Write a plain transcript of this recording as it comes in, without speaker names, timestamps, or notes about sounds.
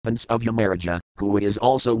servants of Yamaraja, who is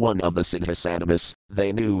also one of the Siddhasadhamas,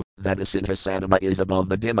 they knew that a Siddhasadhama is above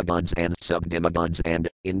the demigods and sub-demigods and,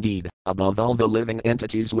 indeed, above all the living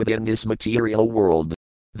entities within this material world.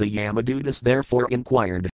 The Yamadutas therefore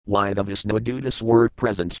inquired why the Visnudutas were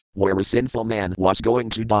present, where a sinful man was going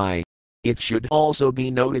to die. It should also be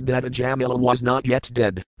noted that Ajamila was not yet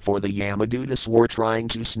dead, for the Yamadutas were trying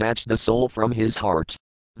to snatch the soul from his heart.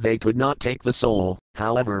 They could not take the soul,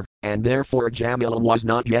 however, and therefore Ajamila was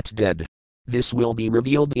not yet dead. This will be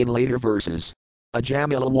revealed in later verses.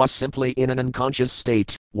 Ajamila was simply in an unconscious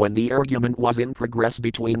state when the argument was in progress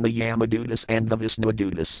between the Yamadutas and the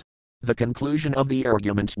Visnudutas. The conclusion of the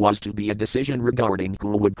argument was to be a decision regarding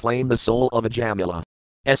who would claim the soul of Ajamila.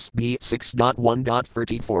 SB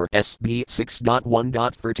 6.1.34, SB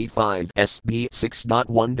 6.1.35, SB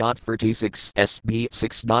 6.1.36, SB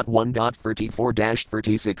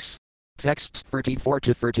 6.1.34-36. Texts 34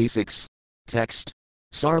 to 36. Text.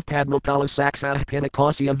 Sarv Padmapala Saksah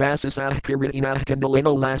Pinakosya Vasasah Kiritinah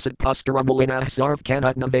Kandalino Lasat Puskaramulinah Sarv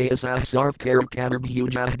Kanatnavayasah Sarv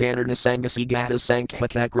Karabhujah Danarnasangasi Gata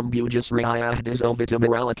Sankhakakram Bujas Rayah Dizovita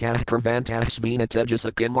Moralakah Kravantah Svina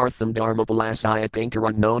Tejasakin Martham Dharmapalasaya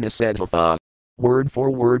Pinkaran known as Sedhafa. Word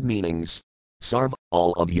for word meanings. Sarv,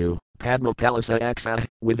 all of you, Padmapalasa Aksah,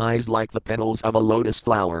 with eyes like the petals of a lotus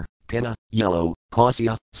flower. Pina, yellow,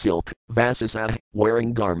 Kausya, silk, Vasasa,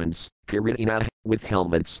 wearing garments, Kiritina, with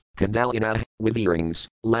helmets, Kandalina, with earrings,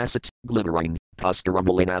 Lasat, glittering,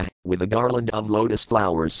 Puskaramalina, with a garland of lotus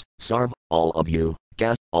flowers, Sarv, all of you,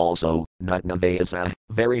 Kas, also, Natnavayasa,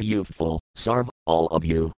 very youthful, Sarv, all of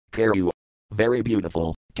you, Karu, very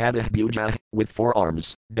beautiful, Kadah Buja, with 4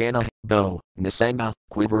 arms, Dana, bow, Nisanga,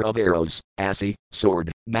 quiver of arrows, Asi,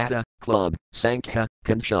 sword, Gata, club, Sankha,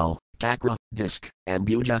 conchal, Chakra, disc,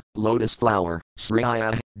 Ambuja, lotus flower,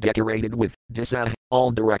 Sriya, decorated with, Disa, all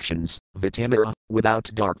directions, Vitimira, without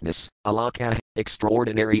darkness, Alaka,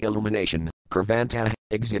 extraordinary illumination, Kurvanta,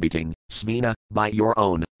 exhibiting, Svina, by your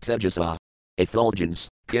own, Tejasa. Effulgence,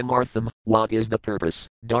 Kimartham, what is the purpose,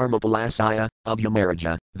 Dharmapalasaya, of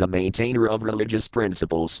Yamaraja, the maintainer of religious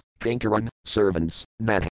principles, Kinkaran, servants,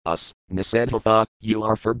 Nat, us, Nisedhatha, you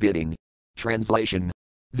are forbidding. Translation.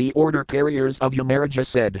 The order carriers of Yamaraja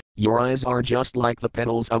said, your eyes are just like the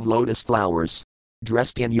petals of lotus flowers.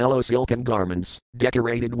 Dressed in yellow silken garments,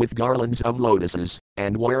 decorated with garlands of lotuses,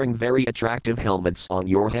 and wearing very attractive helmets on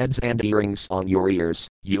your heads and earrings on your ears,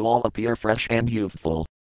 you all appear fresh and youthful.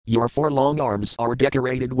 Your 4 long arms are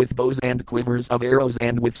decorated with bows and quivers of arrows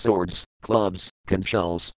and with swords, clubs,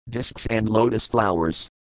 conchals, discs and lotus flowers.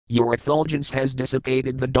 Your effulgence has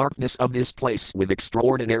dissipated the darkness of this place with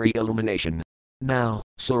extraordinary illumination. Now,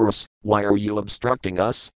 Surus, why are you obstructing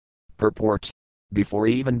us? Purport. Before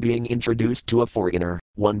even being introduced to a foreigner,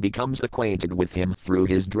 one becomes acquainted with him through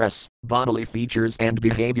his dress, bodily features and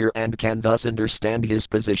behavior and can thus understand his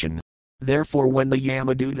position. Therefore when the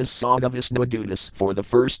Yamadutas saw the Visnudutas for the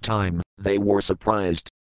first time, they were surprised.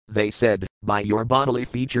 They said, by your bodily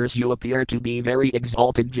features you appear to be very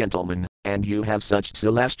exalted gentlemen, and you have such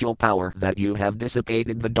celestial power that you have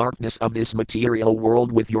dissipated the darkness of this material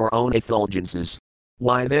world with your own effulgences.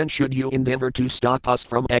 Why then should you endeavor to stop us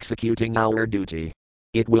from executing our duty?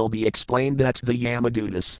 It will be explained that the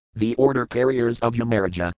Yamadutas, the order carriers of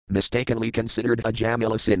Yamaraja, mistakenly considered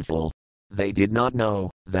Ajamila sinful. They did not know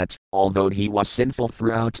that, although he was sinful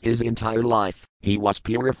throughout his entire life, he was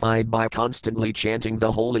purified by constantly chanting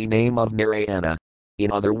the holy name of Narayana. In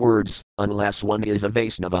other words, unless one is a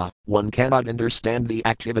Vaisnava, one cannot understand the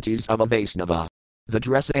activities of a Vaisnava. The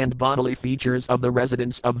dress and bodily features of the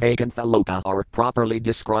residents of Vaikuntha are properly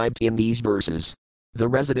described in these verses. The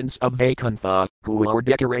residents of Vaikuntha, who are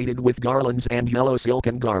decorated with garlands and yellow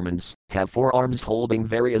silken garments, have 4 arms holding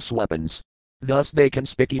various weapons. Thus they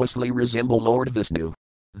conspicuously resemble Lord Vishnu.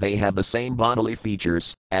 They have the same bodily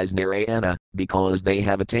features as Narayana, because they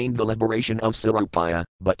have attained the liberation of Sarupaya,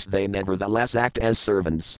 but they nevertheless act as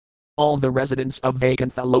servants. All the residents of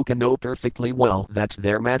Vaikuntha know perfectly well that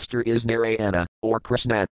their master is Narayana, or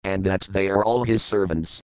Krishna, and that they are all his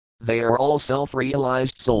servants. They are all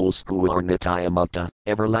self-realized souls who are Nityamukta,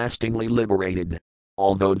 everlastingly liberated.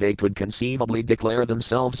 Although they could conceivably declare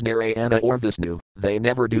themselves Narayana or Vishnu, they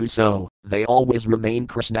never do so, they always remain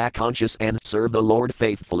Krishna conscious and serve the Lord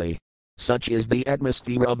faithfully. Such is the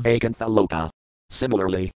atmosphere of Vaikuntha.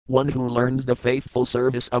 Similarly, one who learns the faithful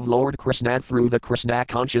service of Lord Krishna through the Krishna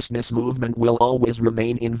consciousness movement will always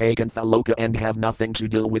remain in Vaikuntha and have nothing to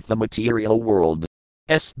do with the material world.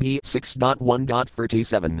 SB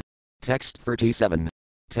 6.1.37. Text 37.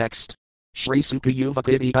 Text. Shri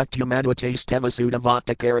Sukayuvakiti Uktumadvates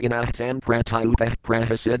Tevasudavata Karanahtan Pratayupa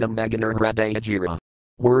Prahasidam Naganar Hradayajira.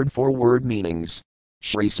 Word for word meanings.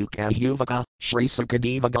 Shri Sukayuvaka, Shri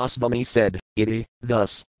Sukadeva Goswami said, Iti,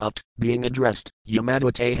 thus, being addressed,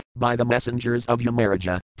 Yamadvate, by the messengers of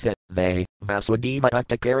Yamaraja, they, Vasudeva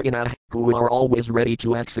Uttakarina, who are always ready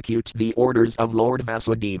to execute the orders of Lord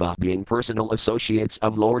Vasudeva, being personal associates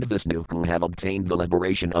of Lord Vishnu who have obtained the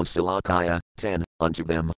liberation of Silakaya, 10, unto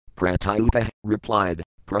them, Pratyuta, replied,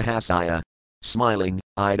 Prahasaya. Smiling,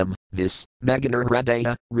 item, this, Maganar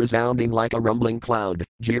Hradaya, resounding like a rumbling cloud,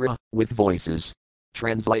 Jira, with voices.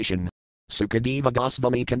 Translation. Sukadeva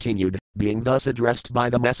Goswami continued, being thus addressed by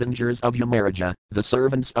the messengers of Yamaraja, the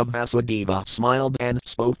servants of Vasudeva smiled and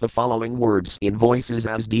spoke the following words in voices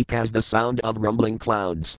as deep as the sound of rumbling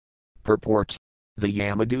clouds. Purport. The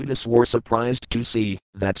Yamadutas were surprised to see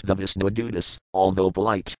that the Vishnudutas, although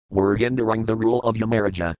polite, were hindering the rule of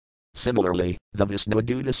Yamaraja. Similarly, the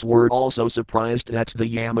Vishnudutas were also surprised that the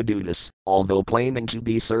Yamadutas, although claiming to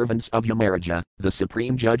be servants of Yamaraja, the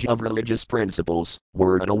supreme judge of religious principles,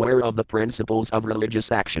 were unaware of the principles of religious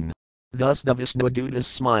action. Thus the Vishnudutas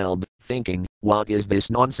smiled, thinking, what is this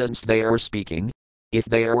nonsense they are speaking? If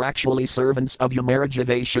they are actually servants of Yamaraja,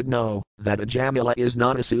 they should know that a Jamila is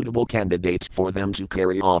not a suitable candidate for them to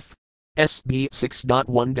carry off. SB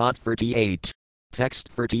 6.1.38. Text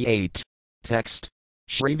 38. Text.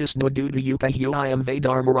 Shri Vishnuduta Yukahuyam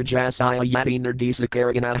Vedarmarajasaya Yati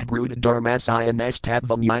Nirdisakaryanah Bruta Dharmasaya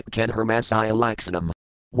Nestadvam Yatken Hermasaya Laxanam.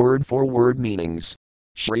 Word for word meanings.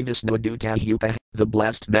 Shri Vishnuduta Yuka, the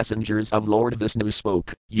blessed messengers of Lord Vishnu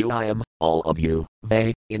spoke, Uyam, all of you,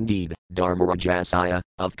 they, indeed, Dharmarajasaya,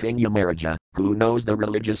 of King Yamaraja, who knows the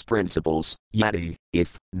religious principles, Yati,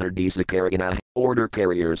 if, Nirdisakaryanah, order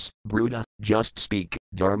carriers, Bruta, just speak,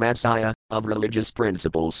 Dharmasaya, of religious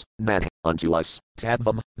principles, Nat, unto us,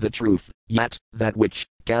 Tadvam, the truth, Yat, that which,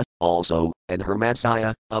 Kas, also, and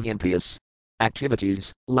Hermasaya, of impious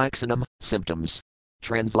activities, Laxanam, symptoms.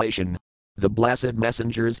 Translation. The blessed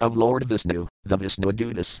messengers of Lord Vishnu, the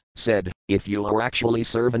Vishnudutas, said, if you are actually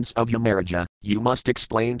servants of Yamaraja, you must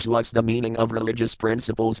explain to us the meaning of religious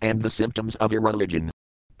principles and the symptoms of irreligion.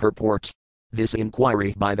 Purport. This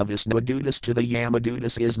inquiry by the Vishnudutas to the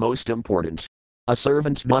Yamadutas is most important. A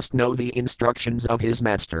servant must know the instructions of his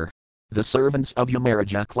master. The servants of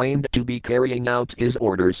Yamaraja claimed to be carrying out his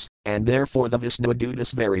orders, and therefore the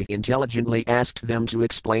Vishnudutas very intelligently asked them to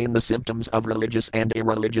explain the symptoms of religious and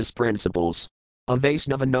irreligious principles. A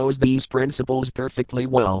Vaisnava knows these principles perfectly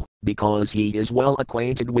well, because he is well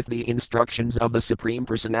acquainted with the instructions of the Supreme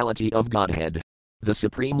Personality of Godhead. The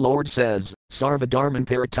Supreme Lord says, Sarvadharman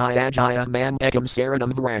Paritayajaya Mam Ekam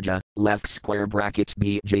Saranam Vraja, left square bracket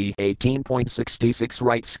BG 18.66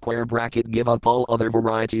 right square bracket give up all other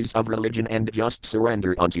varieties of religion and just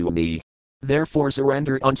surrender unto me. Therefore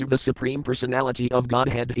surrender unto the Supreme Personality of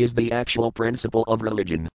Godhead is the actual principle of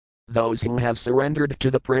religion. Those who have surrendered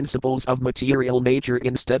to the principles of material nature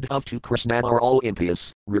instead of to Krishna are all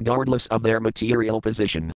impious, regardless of their material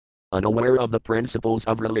position. Unaware of the principles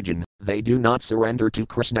of religion, they do not surrender to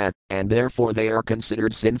Krishna, and therefore they are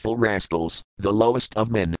considered sinful rascals, the lowest of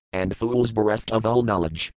men, and fools bereft of all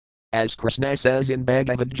knowledge. As Krishna says in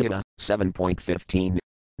Bhagavad Gita 7.15,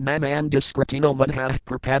 Naman diskritino madhah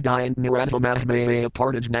prapadayant niratamahmaya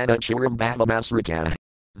partijnana churam bhavamasrita.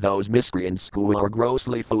 Those miscreants who are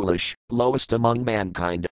grossly foolish, lowest among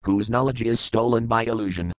mankind, whose knowledge is stolen by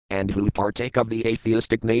illusion, and who partake of the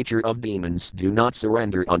atheistic nature of demons do not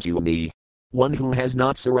surrender unto me. One who has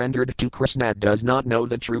not surrendered to Krishna does not know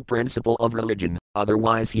the true principle of religion,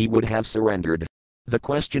 otherwise he would have surrendered. The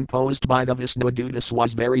question posed by the Vishnudutas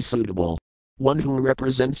was very suitable. One who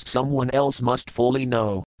represents someone else must fully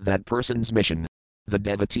know that person's mission. The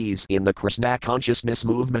devotees in the Krishna consciousness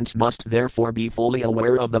movement must therefore be fully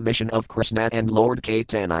aware of the mission of Krishna and Lord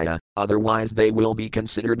Caitanya, otherwise they will be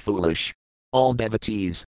considered foolish. All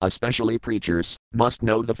devotees, especially preachers, must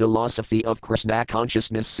know the philosophy of Krishna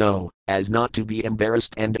consciousness so as not to be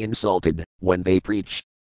embarrassed and insulted when they preach.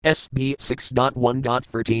 SB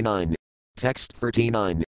 6.1.39. Text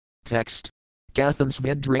 39. Text. Katham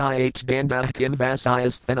svidriyate dandah kim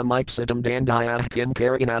vasayas thenamipsitam dandayah kim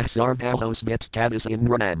karinah sarvahos vit kadis in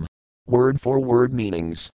ranam. Word for word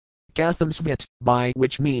meanings. Katham svit, by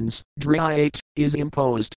which means, driyate, is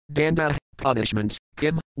imposed, dandah, punishment,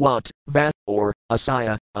 kim, what, vat, or,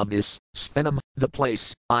 asaya, of this, sphenam, the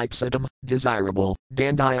place, ipsitam, desirable,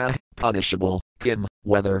 dandayah, punishable, kim,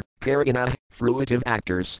 whether, karinah, fruitive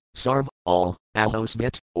actors, sarv, all,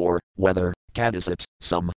 ahosvit, or, whether, kadisat,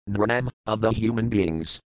 some, nranam, of the human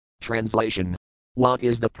beings. Translation. What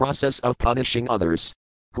is the process of punishing others?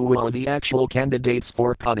 Who are the actual candidates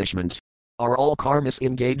for punishment? Are all karmas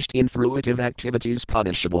engaged in fruitive activities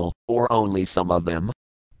punishable, or only some of them?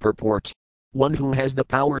 Purport. One who has the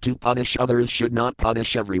power to punish others should not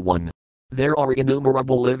punish everyone. There are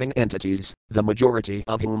innumerable living entities, the majority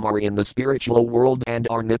of whom are in the spiritual world and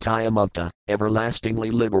are nitya mukta,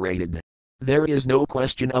 everlastingly liberated. There is no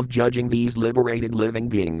question of judging these liberated living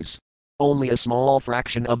beings. Only a small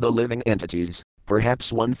fraction of the living entities,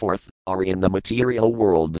 perhaps 1/4, are in the material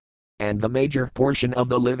world. And the major portion of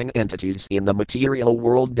the living entities in the material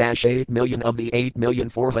world 8 million of the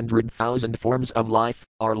 8,400,000 forms of life,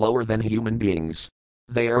 are lower than human beings.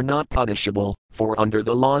 They are not punishable, for under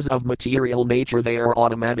the laws of material nature they are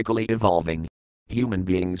automatically evolving. Human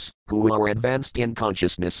beings, who are advanced in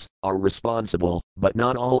consciousness, are responsible, but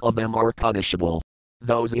not all of them are punishable.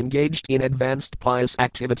 Those engaged in advanced pious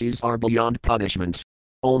activities are beyond punishment.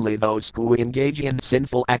 Only those who engage in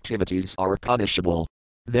sinful activities are punishable.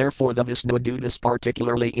 Therefore the Vishnudutas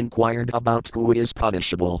particularly inquired about who is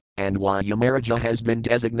punishable, and why Yamaraja has been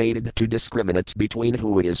designated to discriminate between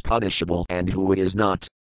who is punishable and who is not.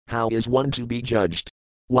 How is one to be judged?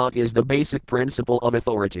 What is the basic principle of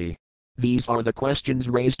authority? These are the questions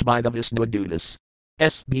raised by the Vishnudutas.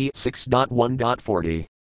 SB 6.1.40.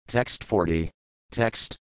 Text 40.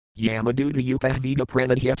 Text. Yamaduta upahvida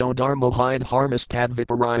pranadhyato dharmohide harmastad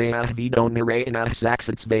viparaya vido nirayana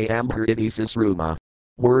saksats ambhurdisis ruma.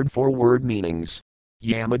 Word for word meanings.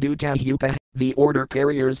 Yamaduta Upa, the order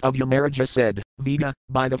carriers of Yamaraja said, Veda,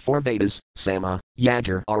 by the four Vedas, Sama,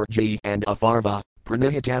 Yajar RG and Atharva,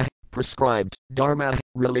 Pranihita, prescribed, Dharma,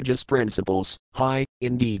 religious principles, Hi,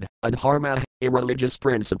 indeed, and Dharma, irreligious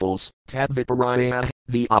principles, Tadviparaya,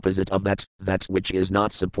 the opposite of that which is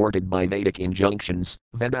not supported by Vedic injunctions,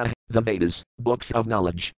 Veda, the Vedas, books of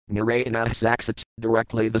knowledge, Narayana Saksat,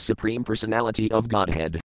 directly the Supreme Personality of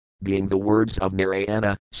Godhead. Being the words of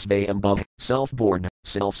Narayana, Svayambhav, self-born,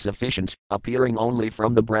 self-sufficient, appearing only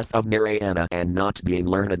from the breath of Narayana and not being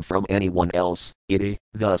learned from anyone else, iti,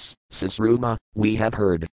 thus, Sisruma, we have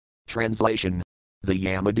heard. Translation. The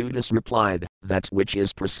Yamadutas replied, that which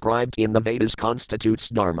is prescribed in the Vedas constitutes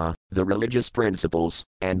dharma, the religious principles,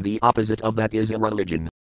 and the opposite of that is irreligion.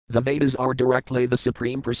 The Vedas are directly the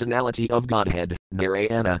Supreme Personality of Godhead,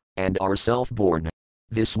 Narayana, and are self-born.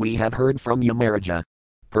 This we have heard from Yamaraja.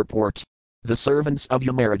 Purport. The servants of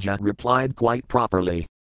Yamaraja replied quite properly.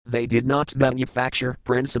 They did not manufacture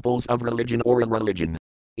principles of religion or irreligion.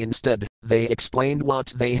 Instead, they explained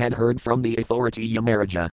what they had heard from the authority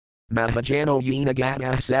Yamaraja. Mahajano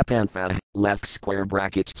Yinagata Sapantha, left square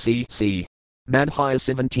bracket CC. Madhya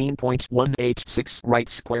 17.186 right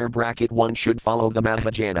square bracket 1 should follow the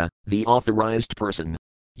Mahajana, the authorized person.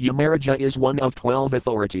 Yamaraja is one of 12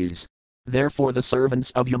 authorities. Therefore the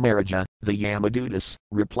servants of Yamaraja, the Yamadutas,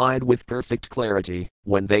 replied with perfect clarity,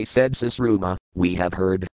 when they said Sisruma, we have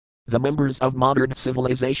heard. The members of modern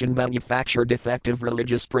civilization manufacture defective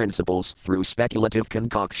religious principles through speculative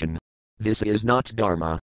concoction. This is not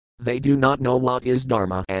Dharma. They do not know what is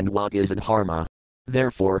Dharma and what is Dharma.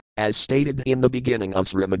 Therefore, as stated in the beginning of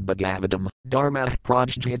Srimad Bhagavatam, Dharma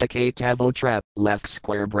Prajjhitake Tavotrap, left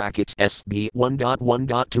square bracket SB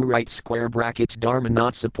 1.1.2 right square bracket Dharma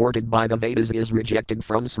not supported by the Vedas is rejected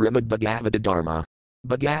from Srimad Bhagavata Dharma.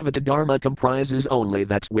 Bhagavata Dharma comprises only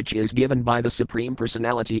that which is given by the Supreme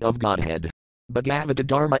Personality of Godhead. Bhagavata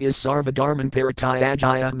Dharma is Sarvadharman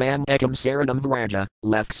Paritayajaya Man Ekam Saranam Vraja,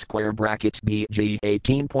 left square bracket BG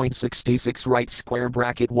 18.66 right square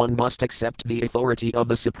bracket 1 must accept the authority of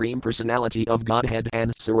the Supreme Personality of Godhead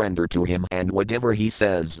and surrender to him and whatever he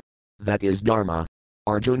says. That is Dharma.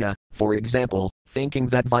 Arjuna, for example, thinking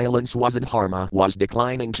that violence wasn't Dharma was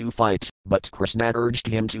declining to fight, but Krishna urged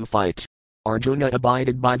him to fight. Arjuna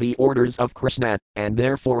abided by the orders of Krishna, and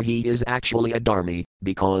therefore he is actually a Dharmi,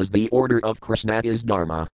 because the order of Krishna is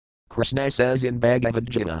Dharma. Krishna says in Bhagavad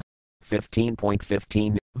Gita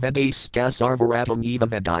 15.15, Vedaska Sarvaratam Eva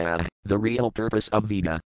Vedaya, the real purpose of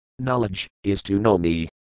Veda. Knowledge, is to know me.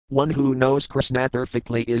 One who knows Krishna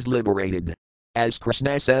perfectly is liberated. As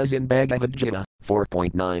Krishna says in Bhagavad Gita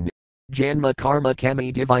 4.9, Janma karma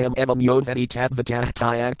kami divayam evam yodvati tadvatah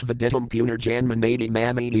tyakt viditam punarjanma nadi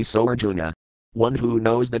mamidi so Arjuna. One who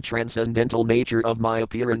knows the transcendental nature of my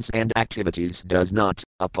appearance and activities does not,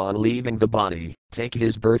 upon leaving the body, take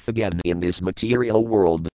his birth again in this material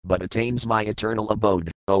world, but attains my eternal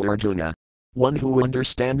abode, O Arjuna. One who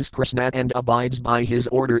understands Krishna and abides by his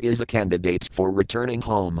order is a candidate for returning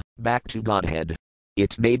home, back to Godhead.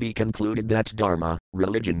 It may be concluded that Dharma,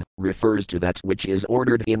 religion, refers to that which is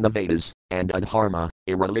ordered in the Vedas, and Adharma,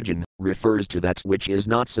 irreligion, refers to that which is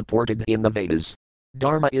not supported in the Vedas.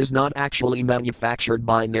 Dharma is not actually manufactured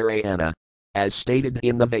by Narayana. As stated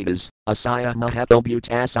in the Vedas, Asaya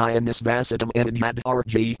Mahatobhutasaya Nisvasatam Enadhyad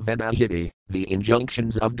Rg Vedahiti, the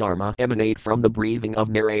injunctions of Dharma emanate from the breathing of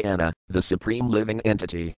Narayana, the supreme living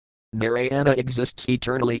entity. Narayana exists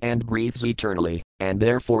eternally and breathes eternally, and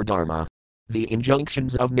therefore Dharma. The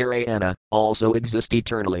injunctions of Narayana also exist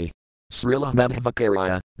eternally. Srila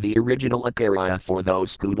Madhvacarya, the original Acharya for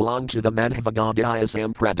those who belong to the Madhvagaudiya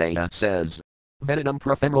Sampradaya, says, Vedanam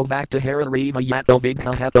prafemo Vaktahara Yato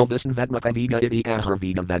Vighahato Visnvedmakavida iti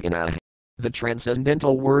Aharvida Vegana. The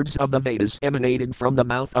transcendental words of the Vedas emanated from the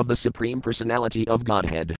mouth of the Supreme Personality of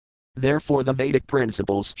Godhead. Therefore the Vedic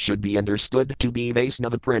principles should be understood to be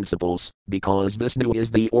Vaisnava principles, because Vishnu is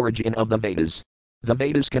the origin of the Vedas. The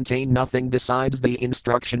Vedas contain nothing besides the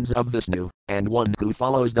instructions of Vishnu, and one who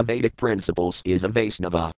follows the Vedic principles is a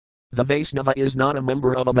Vaisnava. The Vaisnava is not a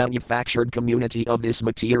member of a manufactured community of this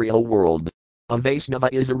material world. A Vaisnava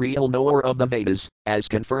is a real knower of the Vedas, as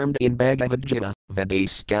confirmed in Bhagavad Gita,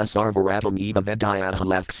 Vedaska Sarvaratam Eva Vedayah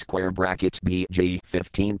left square bracket BG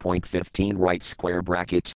 15.15 right square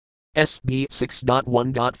bracket. SB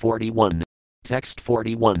 6.1.41. Text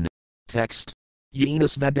 41. Text.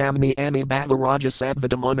 Yenas Vedamni Ami Bhavaraja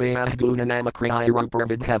Sabvadamunayah Gunanamakriya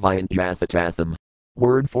Ruparvidhavayan Jathatatham.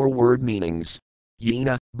 Word for word meanings.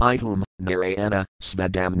 Yena, by whom, Narayana,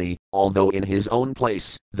 Svadamni, although in his own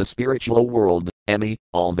place, the spiritual world, Emi,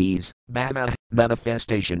 all these, Bhava,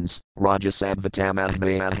 manifestations,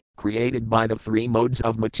 Rajasabvatamahmaya, created by the three modes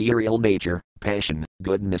of material nature, passion,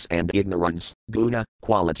 goodness and ignorance, Guna,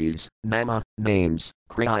 qualities, Nama, names,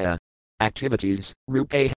 Kriya, activities,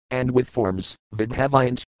 Rupa, and with forms,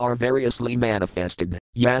 Vidhavayant, are variously manifested,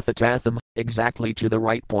 Yathatatham, exactly to the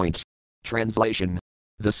right point. Translation.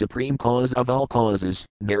 The supreme cause of all causes,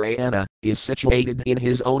 Narayana, is situated in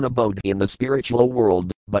his own abode in the spiritual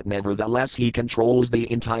world, but nevertheless he controls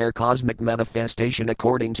the entire cosmic manifestation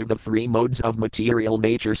according to the three modes of material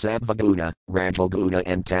nature Sattvaguna, Rajoguna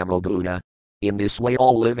and Tamoguna. In this way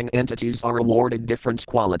all living entities are awarded different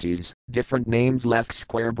qualities, different names left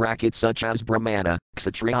square bracket such as Brahmana,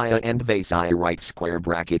 Kshatriya and Vaisya right square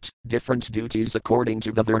bracket, different duties according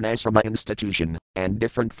to the Varnashrama institution, and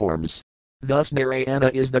different forms. Thus Narayana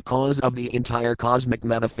is the cause of the entire cosmic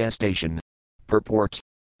manifestation. Purport.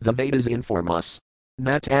 The Vedas inform us.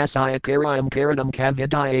 Natasaya karayam karanam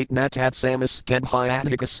kavidayate natat samas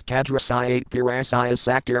kadhyatikas kadrasayate pirasaya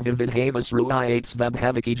saktir vividhavas ruayate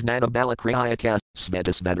svabhaviki jnana balakriyaka,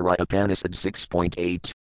 Svetasvedara Upanishad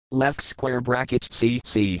 6.8. Left square bracket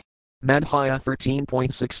CC. Madhya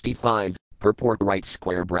 13.65, purport right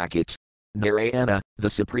square bracket. Narayana, the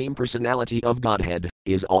Supreme Personality of Godhead,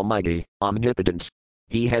 is almighty, omnipotent.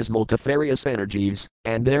 He has multifarious energies,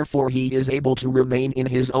 and therefore he is able to remain in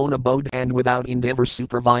his own abode and without endeavor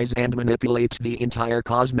supervise and manipulate the entire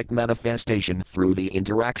cosmic manifestation through the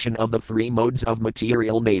interaction of the three modes of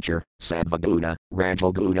material nature, Sattvaguna,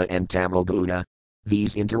 Rajoguna and Tamoguna.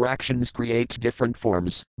 These interactions create different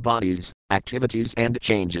forms, bodies, activities and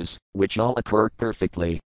changes, which all occur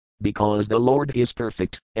perfectly. Because the Lord is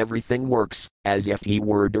perfect, everything works, as if he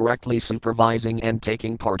were directly supervising and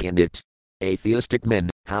taking part in it. Atheistic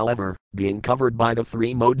men, however, being covered by the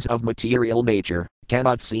three modes of material nature,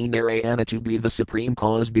 cannot see Narayana to be the supreme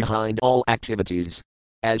cause behind all activities.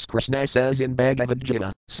 As Krishna says in Bhagavad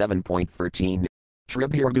Gita 7.13,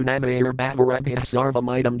 Tribhirgunamayer Bhavarabhya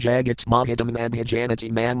Sarvamidam Jagat Mahitam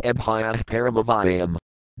Abhijanati Man Abhyah Paramavayam.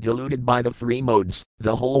 Deluded by the three modes,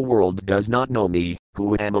 the whole world does not know me,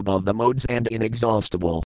 who am above the modes and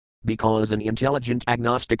inexhaustible. Because an intelligent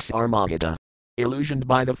agnostics are Mahita. Illusioned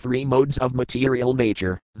by the three modes of material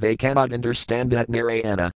nature, they cannot understand that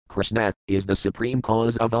Narayana, Krishna, is the supreme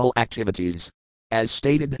cause of all activities. As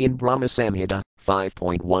stated in Brahma Samhita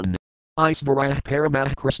 5.1. Isvarah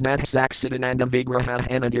Paramah Krishna Saksidananda Vigraha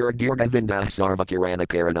Anadir Dirgavinda Sarvakirana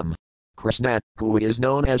Karanam. Krishna, who is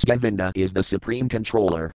known as Govinda, is the supreme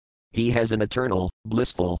controller. He has an eternal,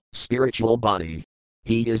 blissful, spiritual body.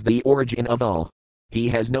 He is the origin of all. He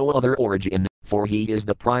has no other origin, for he is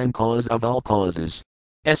the prime cause of all causes.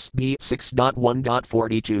 SB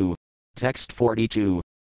 6.1.42. Text 42.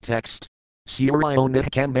 Text.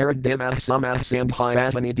 Surionihkam Maradimah Samah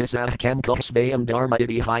Sambhyatani Disahkam Kusvayam Dharma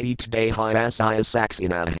Iti Hyat Dehayasaya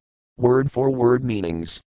Saxina. Word for word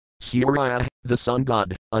meanings. Surya, the sun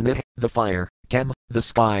god, Anih, the fire, Kem, the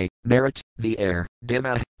sky, Merit, the air,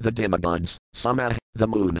 Dima, the demigods, Sama, the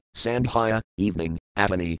moon, Sandhya, evening,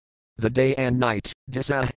 Atani, the day and night,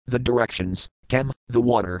 Disa, the directions, Kem, the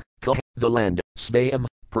water, Kuh, the land, Svayam,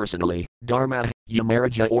 personally, Dharma,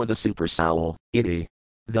 Yamaraja or the super soul, Iti.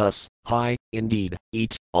 Thus, high, indeed,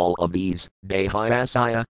 eat, all of these,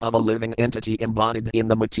 Dehayasaya, of a living entity embodied in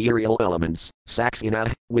the material elements,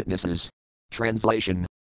 Saxina, witnesses. Translation.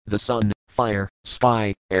 The sun, fire,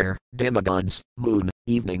 sky, air, demigods, moon,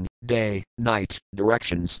 evening, day, night,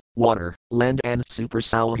 directions, water, land and super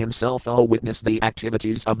soul himself all witness the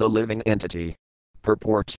activities of the living entity.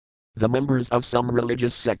 Purport. The members of some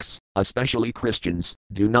religious sects, especially Christians,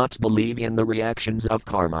 do not believe in the reactions of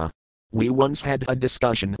karma. We once had a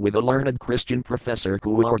discussion with a learned Christian professor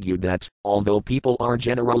who argued that, although people are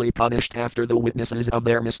generally punished after the witnesses of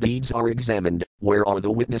their misdeeds are examined, where are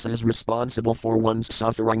the witnesses responsible for one's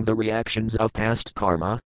suffering the reactions of past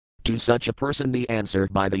karma? To such a person the answer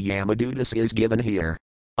by the Yamadutas is given here.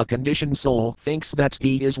 A conditioned soul thinks that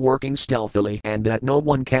he is working stealthily and that no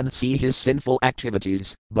one can see his sinful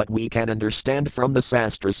activities, but we can understand from the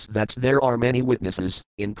sastras that there are many witnesses,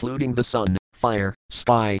 including the sun, fire,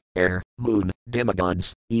 sky, air, moon,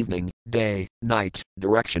 demigods, evening, day, night,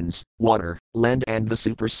 directions, water, land and the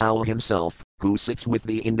super soul himself, who sits with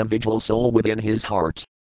the individual soul within his heart.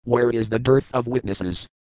 Where is the dearth of witnesses?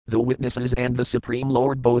 The witnesses and the Supreme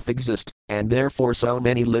Lord both exist, and therefore so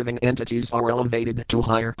many living entities are elevated to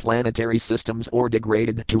higher planetary systems or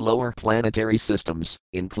degraded to lower planetary systems,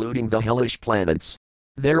 including the hellish planets.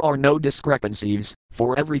 There are no discrepancies,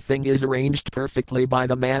 for everything is arranged perfectly by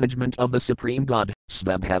the management of the Supreme God,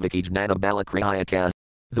 Svabhavikajnanabalakriyakas.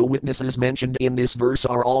 The witnesses mentioned in this verse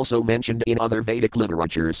are also mentioned in other Vedic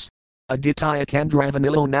literatures. Aditya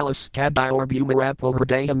Kandravanilo Nalis Kadayor Bumarapo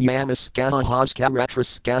Hridayam Yamas Kahahas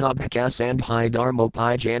Karatras Kahabhakas and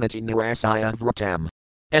Hidarmopai Janati Nirasaya Vratam.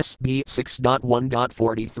 SB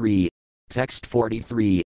 6.1.43. Text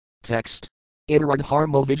 43. Text. Itarad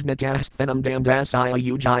Harmo Vijnatasthanam Damdasaya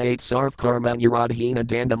Ujayate Sarv Karma Uradhina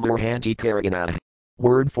Dandam Murhanti Karina.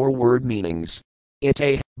 Word for word meanings.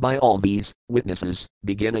 Ite, by all these, witnesses,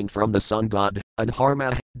 beginning from the sun god,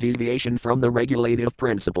 adharma, deviation from the regulative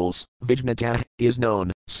principles, vijnata, is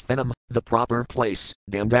known, sphenam, the proper place,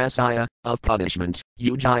 damdasaya, of punishment,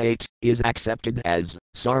 ujayate, is accepted as,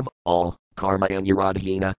 sarv, all, karma and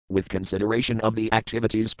uradhina, with consideration of the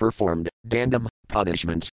activities performed, dandam,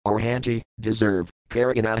 punishment, arhanti, deserve,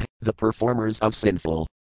 karina, the performers of sinful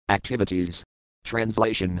activities.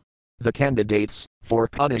 Translation. The candidates for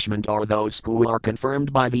punishment are those who are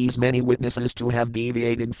confirmed by these many witnesses to have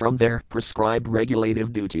deviated from their prescribed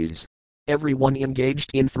regulative duties. Everyone engaged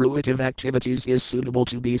in fruitive activities is suitable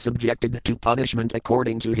to be subjected to punishment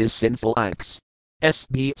according to his sinful acts.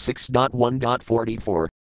 SB 6.1.44.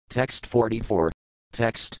 Text 44.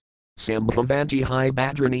 Text. Sambhavanti hi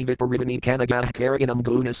badrani viparidani kanagah karinam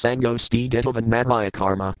guna sango sti detovan madhya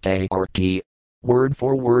karma K.R.T. Word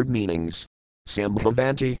for word meanings.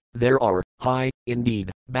 Sambhavanti, there are, high,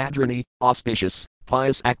 indeed, badrani, auspicious,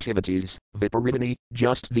 pious activities, viparidani,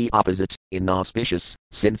 just the opposite, inauspicious,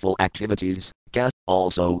 sinful activities, ka,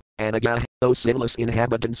 also, anaga, those sinless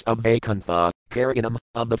inhabitants of Vaikuntha, karinam,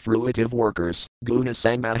 of the fruitive workers, guna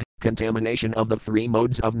sangma, contamination of the three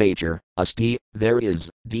modes of nature, asti, there is,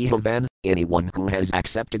 dehavan, anyone who has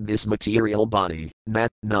accepted this material body,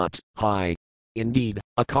 not, high. Indeed,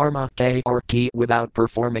 a karma K.R.T. without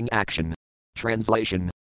performing action.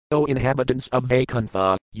 Translation. O inhabitants of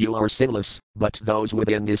Vaikuntha, you are sinless, but those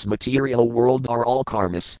within this material world are all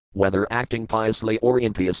karmas, whether acting piously or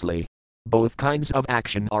impiously. Both kinds of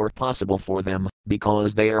action are possible for them,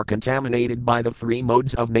 because they are contaminated by the three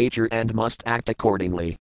modes of nature and must act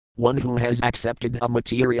accordingly. One who has accepted a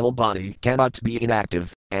material body cannot be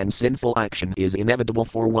inactive, and sinful action is inevitable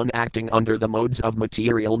for one acting under the modes of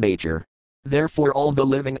material nature. Therefore all the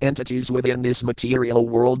living entities within this material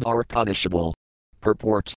world are punishable.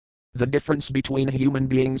 Purport. The difference between human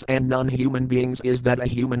beings and non-human beings is that a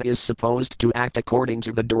human is supposed to act according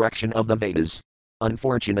to the direction of the Vedas.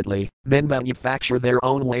 Unfortunately, men manufacture their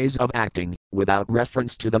own ways of acting, without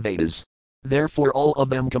reference to the Vedas. Therefore all of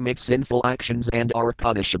them commit sinful actions and are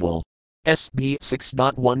punishable. SB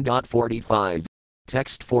 6.1.45.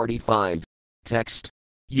 Text 45. Text.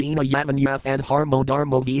 Yena yavan yath and harmo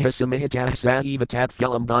dharmo viha samihatah sahivatat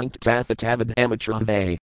phelam bhankt tathatavad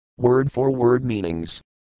amatrave. Word for word meanings.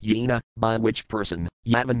 Yena, by which person,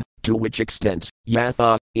 yavan, to which extent,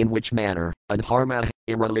 yatha, in which manner, and harma,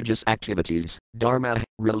 irreligious activities, dharma,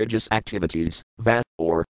 religious activities, va,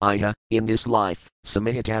 or, iha, in this life,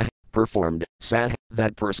 samihita, performed, sah,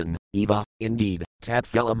 that person, eva, indeed, tat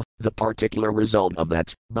phelam, the particular result of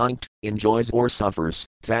that, bhankt, enjoys or suffers,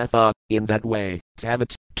 tatha, in that way,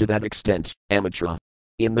 tavat, to that extent, amatra.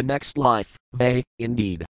 In the next life, ve,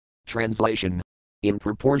 indeed. Translation. In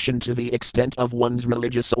proportion to the extent of one's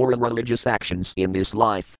religious or irreligious actions in this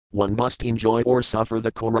life, one must enjoy or suffer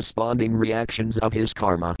the corresponding reactions of his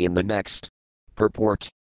karma in the next. Purport.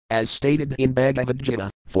 As stated in Bhagavad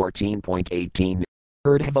Gita 14.18.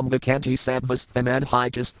 Urdhavam Vakanti Sabvasthan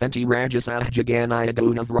Adhitasthenti Rajasah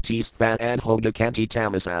Jaganayadunavratisthat Adhodakanti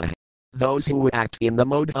Tamasah. Those who act in the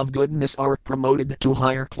mode of goodness are promoted to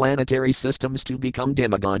higher planetary systems to become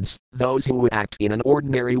demigods. Those who act in an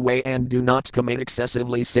ordinary way and do not commit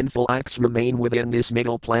excessively sinful acts remain within this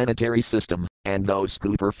middle planetary system, and those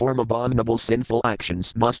who perform abominable sinful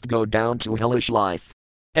actions must go down to hellish life.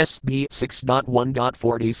 SB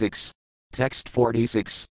 6.1.46. Text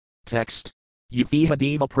 46. Text. Yuthiha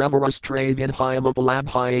diva premaras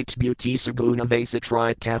travinhyamapalabhyate beauty saguna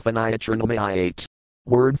vasitrit taphaniatranomayate.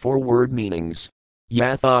 Word for word meanings.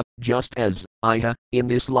 Yatha, just as, Iha, in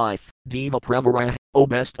this life, Deva Premara, O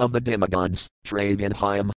best of the demigods,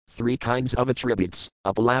 Travinhyam, three kinds of attributes,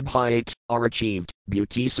 Apalabhyate, are achieved,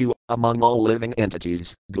 Beautisu, among all living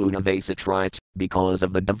entities, Gunavasitrite, because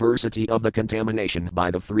of the diversity of the contamination by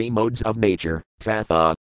the three modes of nature,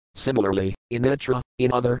 Tatha. Similarly, in Itra,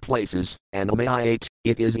 in other places, Anomayate,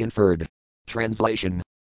 it is inferred. Translation.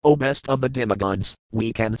 O best of the demigods,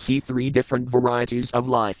 we can see three different varieties of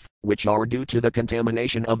life, which are due to the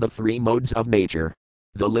contamination of the three modes of nature.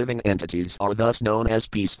 The living entities are thus known as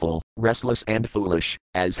peaceful, restless and foolish,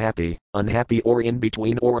 as happy, unhappy or in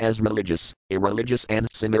between, or as religious, irreligious and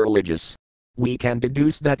semi-religious. We can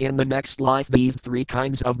deduce that in the next life these three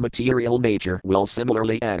kinds of material nature will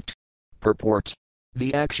similarly act. Purport.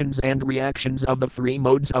 The actions and reactions of the three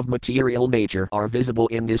modes of material nature are visible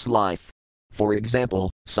in this life. For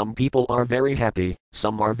example, some people are very happy,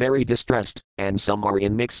 some are very distressed, and some are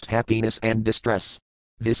in mixed happiness and distress.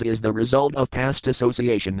 This is the result of past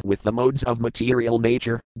association with the modes of material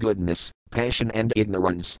nature, goodness, passion, and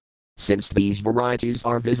ignorance. Since these varieties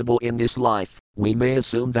are visible in this life, we may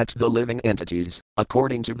assume that the living entities,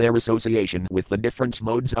 according to their association with the different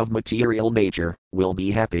modes of material nature, will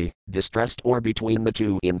be happy, distressed, or between the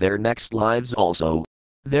two in their next lives also.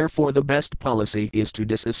 Therefore, the best policy is to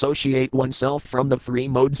disassociate oneself from the three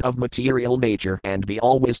modes of material nature and be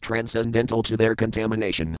always transcendental to their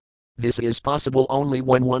contamination. This is possible only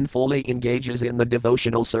when one fully engages in the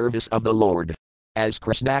devotional service of the Lord. As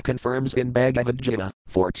Krishna confirms in Bhagavad Gita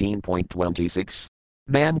 14.26.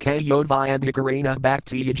 Man kayodvayadhikarena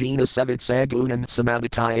bhakti yajina savitsagunan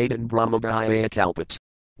samadhitayadan brahmabhaya kalpat.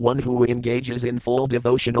 One who engages in full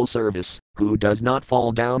devotional service, who does not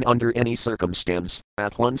fall down under any circumstance,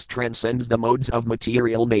 at once transcends the modes of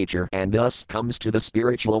material nature and thus comes to the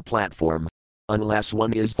spiritual platform. Unless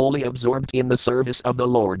one is fully absorbed in the service of the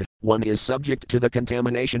Lord, one is subject to the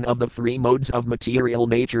contamination of the three modes of material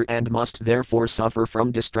nature and must therefore suffer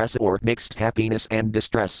from distress or mixed happiness and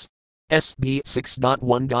distress. SB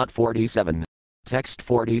 6.1.47. Text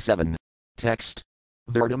 47. Text.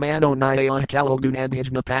 Verdamano Naya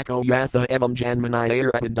Kalogunadhijnapako Yatha Evam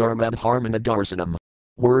Janmanaya Dharma Harmana Darsanam.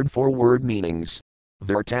 Word for word meanings.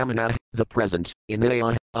 Vertamana, the present,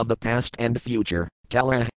 Inaya, of the past and future,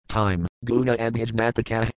 Kala, time, Guna and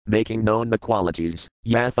Hijnapaka, making known the qualities,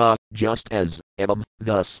 Yatha, just as, Evam,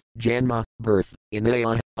 thus, Janma, birth,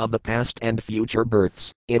 Inaya, of the past and future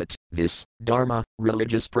births, it, this, Dharma,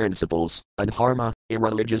 religious principles, and Dharma,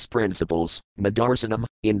 irreligious principles, Nadarsanam,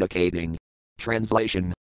 indicating.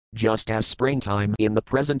 Translation. Just as springtime in the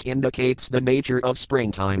present indicates the nature of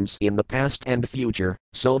springtimes in the past and future,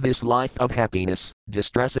 so this life of happiness,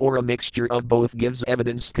 distress, or a mixture of both gives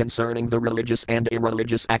evidence concerning the religious and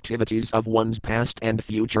irreligious activities of one's past and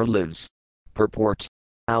future lives. Purport.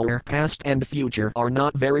 Our past and future are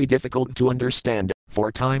not very difficult to understand,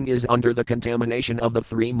 for time is under the contamination of the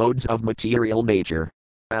three modes of material nature.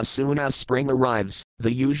 As soon as spring arrives,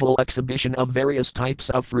 the usual exhibition of various types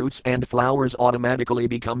of fruits and flowers automatically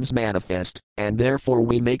becomes manifest, and therefore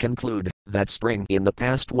we may conclude that spring in the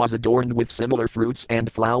past was adorned with similar fruits and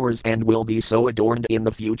flowers and will be so adorned in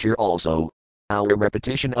the future also. Our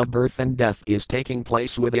repetition of birth and death is taking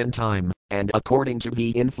place within time, and according to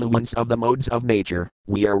the influence of the modes of nature,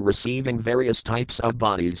 we are receiving various types of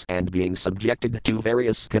bodies and being subjected to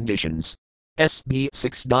various conditions. SB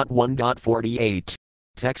 6.1.48.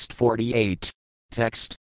 Text 48.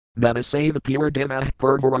 Text. Manasava pure dima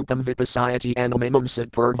purvarupam vipasayati anamimam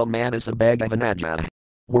sit purva manasa bhagavanaja.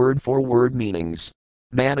 Word for word meanings.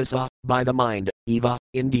 Manasa, by the mind, eva,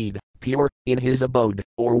 indeed, pure, in his abode,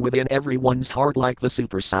 or within everyone's heart like the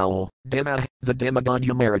supersoul, dima, the demigod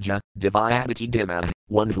Yamaraja, divyadati dima,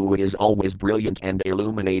 one who is always brilliant and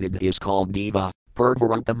illuminated is called diva.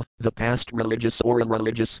 Purvarupam, the past religious or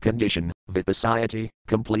irreligious condition, vipasayati,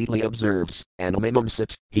 completely observes,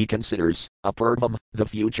 anamimamsat, he considers, apurvam, the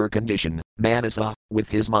future condition, manasa, with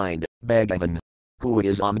his mind, Bhagavan, who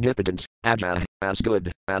is omnipotent, aja, as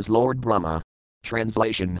good, as Lord Brahma.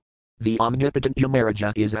 Translation. The omnipotent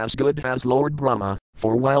Yamaraja is as good as Lord Brahma,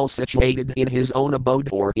 for while situated in his own abode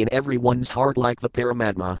or in everyone's heart like the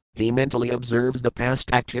Paramatma, he mentally observes the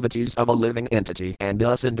past activities of a living entity and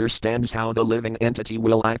thus understands how the living entity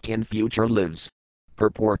will act in future lives.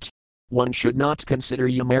 Purport. One should not consider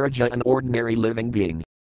Yamaraja an ordinary living being.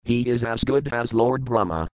 He is as good as Lord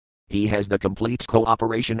Brahma. He has the complete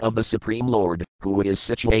cooperation of the Supreme Lord, who is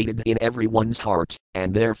situated in everyone's heart,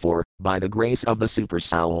 and therefore, by the grace of the Super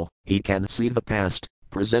Soul, he can see the past,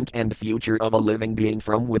 present and future of a living being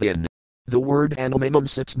from within. The word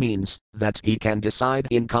Anumimamsat means that he can decide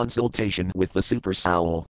in consultation with the Super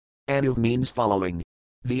Soul. Anu means following.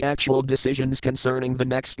 The actual decisions concerning the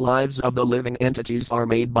next lives of the living entities are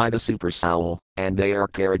made by the Super Soul, and they are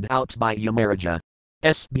carried out by Yamaraja.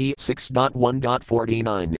 SB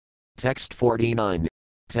 6.1.49. Text 49.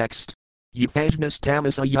 Text. Euphagmus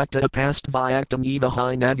tamasa yukta past vyaktam eva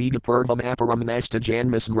hi navida purvam aparam nasta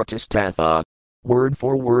janmas mratistatha. Word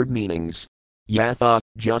for word meanings. Yatha,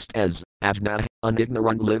 just as, ajna, an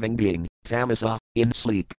ignorant living being, tamasa, in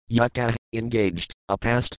sleep, yukta, engaged, a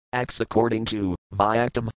past, acts according to,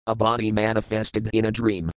 vyaktam, a body manifested in a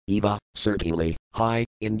dream, eva, certainly, hi,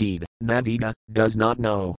 indeed, navida, does not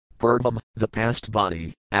know. Purvam, the past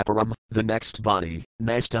body, aparam, the next body,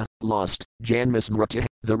 nasta, lost, janmasmriti,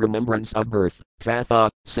 the remembrance of birth,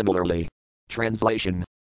 tatha, similarly. Translation.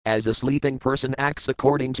 As a sleeping person acts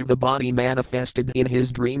according to the body manifested in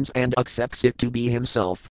his dreams and accepts it to be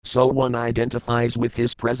himself, so one identifies with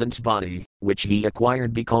his present body, which he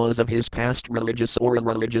acquired because of his past religious or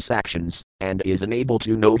irreligious actions, and is unable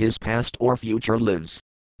to know his past or future lives.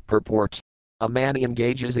 Purport. A man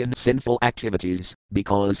engages in sinful activities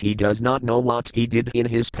because he does not know what he did in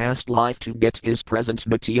his past life to get his present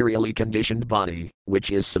materially conditioned body,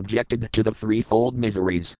 which is subjected to the threefold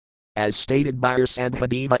miseries. As stated by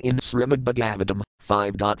Sadhadeva in Srimad Bhagavatam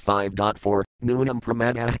 5.5.4, Nunam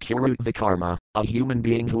Pramadah Kurut Vikarma, a human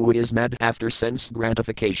being who is mad after sense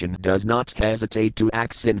gratification does not hesitate to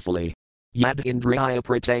act sinfully. Yad Indriya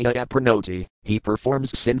Prataya Pranoti, he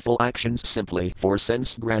performs sinful actions simply for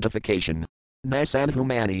sense gratification.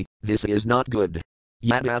 Nasanhumani, this is not good.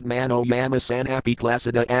 Yadatmano yamasanapi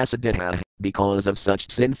klasada asadita, because of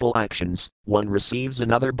such sinful actions, one receives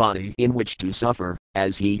another body in which to suffer,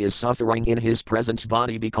 as he is suffering in his present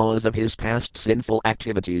body because of his past sinful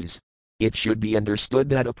activities. It should be understood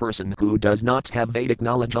that a person who does not have Vedic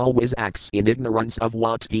knowledge always acts in ignorance of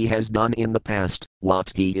what he has done in the past,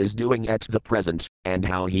 what he is doing at the present, and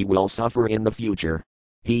how he will suffer in the future.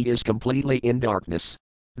 He is completely in darkness.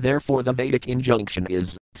 Therefore the Vedic injunction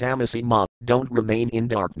is, tamasi ma, don't remain in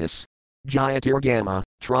darkness. Jayatirgama,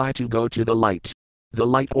 try to go to the light. The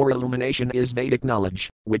light or illumination is Vedic knowledge,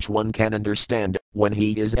 which one can understand when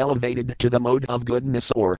he is elevated to the mode of goodness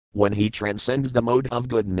or when he transcends the mode of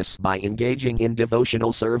goodness by engaging in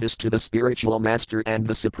devotional service to the spiritual master and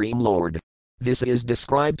the Supreme Lord. This is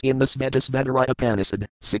described in the Svetasvedara Upanishad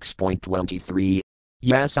 6.23.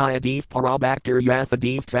 Yasayadev parabhaktir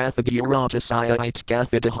yathadev tathagiratasaya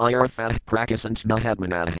itkathitahayarthah prakasant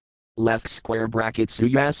mahatmanah. Left square bracket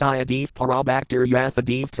Suyasayadev parabhaktir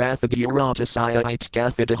yathadev tathagiratasaya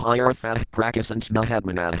itkathitahayarthah prakasant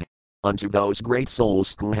mahatmanah. Unto those great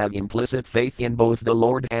souls who have implicit faith in both the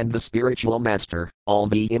Lord and the spiritual master, all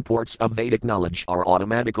the imports of Vedic knowledge are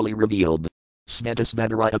automatically revealed.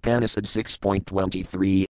 Svetasvedara Upanishad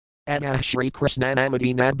 6.23. Adah Shri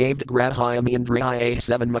Krishnanamadi Nabhavd Grahayam Indriya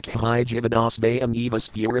 7 Makhai Jivadasvayam Evas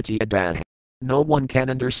Purity Adah. No one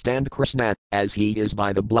can understand Krishna, as he is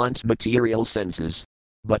by the blunt material senses.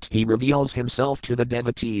 But he reveals himself to the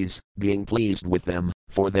devotees, being pleased with them,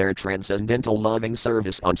 for their transcendental loving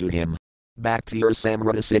service unto him. Bhaktir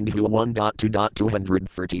Samrata Sindhu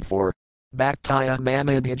 1.2.234. Bhaktaya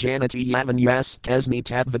Mamadhijanati Yavan Yas Kasmi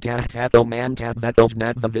Tadvatah Tato Man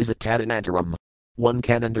Tadvatojnatva Visitadanataram. One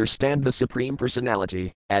can understand the Supreme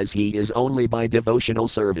Personality, as he is only by devotional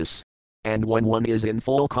service. And when one is in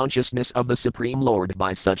full consciousness of the Supreme Lord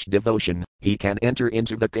by such devotion, he can enter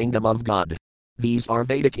into the kingdom of God. These are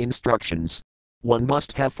Vedic instructions. One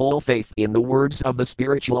must have full faith in the words of the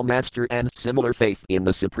spiritual master and similar faith in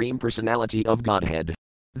the Supreme Personality of Godhead.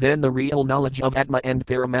 Then the real knowledge of Atma and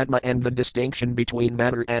Paramatma and the distinction between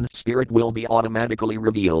matter and spirit will be automatically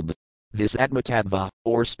revealed. This Atma-tattva,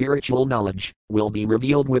 or spiritual knowledge, will be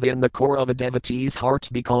revealed within the core of a devotee's heart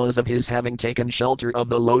because of his having taken shelter of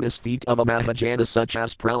the lotus feet of a Mahajana such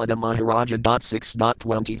as Prahlada Maharaja.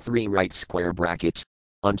 6.23 right square bracket.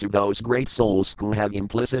 Unto those great souls who have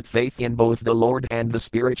implicit faith in both the Lord and the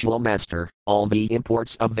spiritual master, all the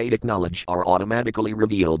imports of Vedic knowledge are automatically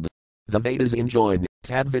revealed. The Vedas enjoin,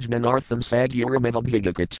 Tadvijnanartham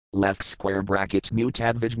Saguramevabhigakat, left square bracket mu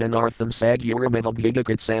Tadvijnanartham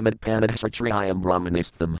Saguramevabhigakat Samadpanadhatriyam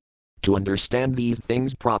Brahmanistham. To understand these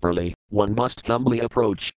things properly, one must humbly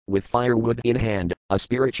approach, with firewood in hand, a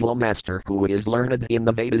spiritual master who is learned in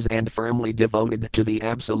the Vedas and firmly devoted to the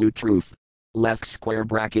absolute truth. Left square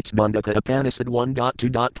bracket Mundaka Upanishad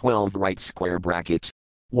 1.2.12 right square bracket.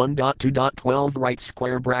 1.2.12 right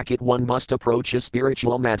square bracket. One must approach a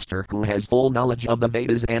spiritual master who has full knowledge of the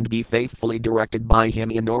Vedas and be faithfully directed by him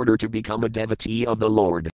in order to become a devotee of the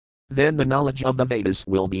Lord. Then the knowledge of the Vedas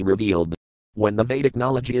will be revealed. When the Vedic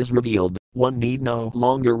knowledge is revealed, one need no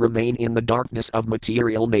longer remain in the darkness of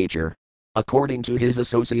material nature. According to his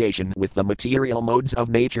association with the material modes of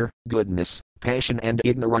nature, goodness, passion and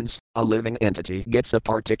ignorance, a living entity gets a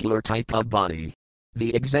particular type of body.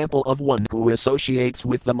 The example of one who associates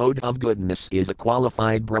with the mode of goodness is a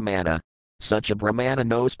qualified Brahmana. Such a Brahmana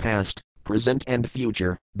knows past, present and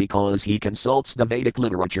future, because he consults the Vedic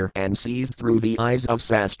literature and sees through the eyes of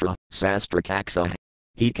Sastrakaksa.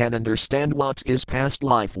 He can understand what his past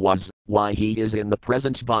life was, why he is in the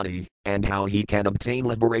present body, and how he can obtain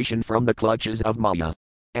liberation from the clutches of Maya,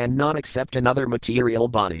 and not accept another material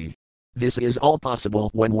body. This is all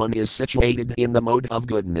possible when one is situated in the mode of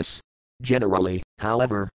goodness. Generally,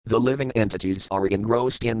 however, the living entities are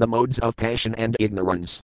engrossed in the modes of passion and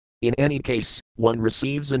ignorance. In any case, one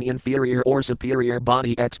receives an inferior or superior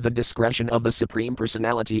body at the discretion of the Supreme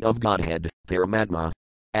Personality of Godhead, Paramatma.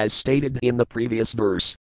 As stated in the previous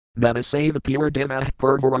verse, Manasava pure Deva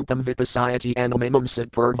Purvarupam Vipasayati Anamimam Sit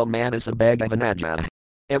Purva Manasa Bhagavanaja.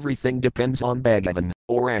 Everything depends on Bhagavan,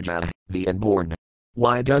 or Aja, the unborn.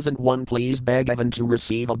 Why doesn't one please Bhagavan to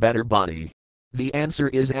receive a better body? The answer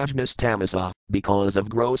is Ajnas Tamasa, because of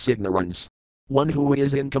gross ignorance. One who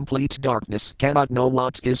is in complete darkness cannot know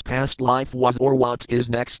what his past life was or what his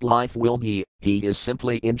next life will be, he is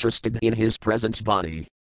simply interested in his present body.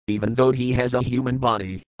 Even though he has a human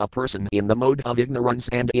body, a person in the mode of ignorance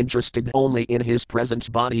and interested only in his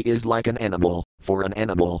present body is like an animal, for an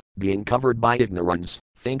animal, being covered by ignorance,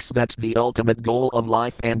 thinks that the ultimate goal of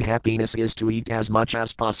life and happiness is to eat as much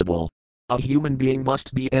as possible. A human being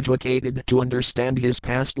must be educated to understand his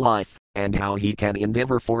past life, and how he can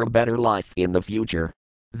endeavor for a better life in the future.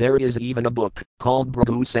 There is even a book, called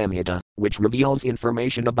Bhrigu Samhita, which reveals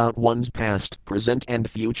information about one's past, present and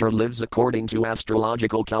future lives according to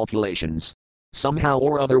astrological calculations. Somehow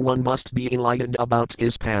or other one must be enlightened about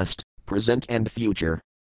his past, present and future.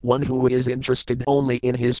 One who is interested only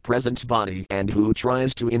in his present body and who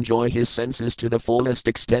tries to enjoy his senses to the fullest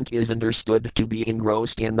extent is understood to be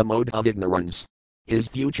engrossed in the mode of ignorance. His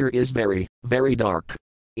future is very, very dark.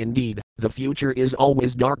 Indeed, the future is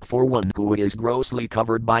always dark for one who is grossly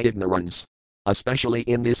covered by ignorance. Especially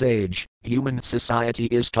in this age, human society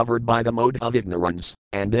is covered by the mode of ignorance,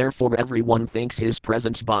 and therefore everyone thinks his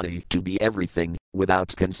present body to be everything,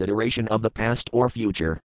 without consideration of the past or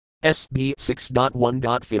future. SB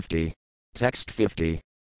 6.1.50. Text 50.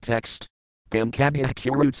 Text. Pamkabhyah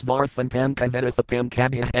kuruts varthan pamkavedatha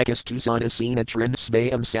pamkabhyah ekastusana trin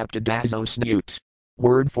svayam saptadazo snut.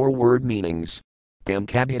 Word for word meanings.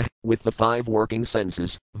 Pamkabhyah, with the five working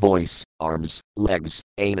senses, voice, arms, legs,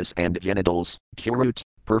 anus and genitals, kurut,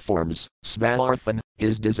 performs, svarthan,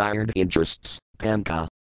 his desired interests, pamka,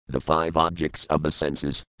 the five objects of the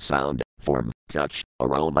senses, sound, form, touch,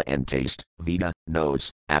 aroma and taste, vida,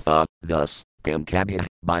 nose, atha, thus, pamkabhyah,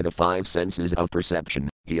 by the five senses of perception,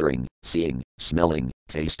 hearing, seeing, smelling,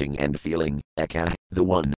 tasting and feeling, eka, the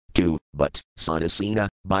one, two, but, sadasina,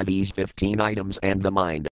 by these 15 items and the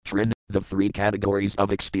mind, trin, the three categories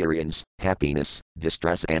of experience, happiness,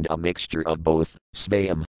 distress and a mixture of both,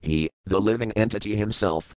 svayam, he, the living entity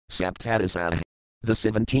himself, saptadasa, the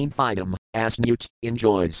 17th item, asnut,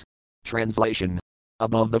 enjoys. Translation.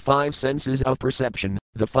 Above the five senses of perception,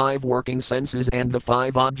 the five working senses and the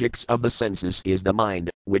five objects of the senses is the mind,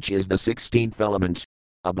 which is the 16th element.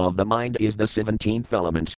 Above the mind is the 17th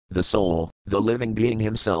element, the soul, the living being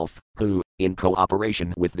himself, who, in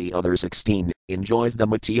cooperation with the other 16, enjoys the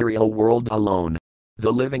material world alone.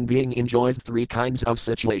 The living being enjoys three kinds of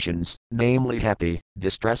situations, namely happy,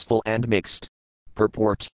 distressful and mixed.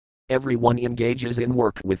 Purport. Everyone engages in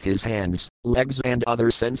work with his hands, legs and other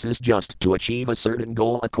senses just to achieve a certain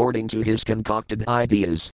goal according to his concocted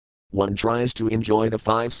ideas. One tries to enjoy the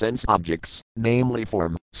five sense objects, namely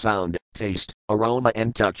form, sound, taste, aroma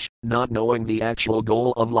and touch, not knowing the actual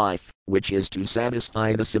goal of life, which is to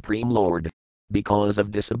satisfy the Supreme Lord. Because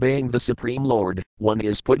of disobeying the Supreme Lord, one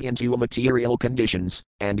is put into material conditions,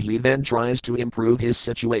 and he then tries to improve his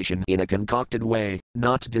situation in a concocted way,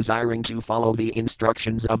 not desiring to follow the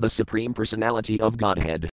instructions of the Supreme Personality of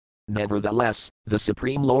Godhead. Nevertheless, the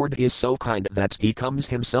Supreme Lord is so kind that he comes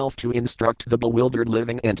himself to instruct the bewildered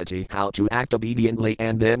living entity how to act obediently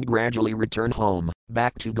and then gradually return home,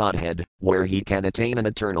 back to Godhead, where he can attain an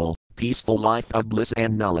eternal, peaceful life of bliss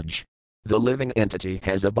and knowledge. The living entity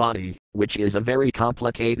has a body, which is a very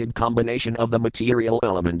complicated combination of the material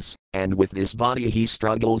elements, and with this body he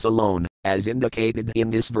struggles alone, as indicated in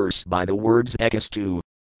this verse by the words ekistu.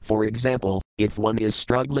 For example, if one is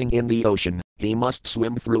struggling in the ocean, he must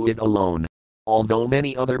swim through it alone. Although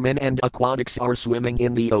many other men and aquatics are swimming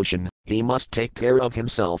in the ocean, he must take care of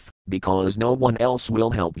himself, because no one else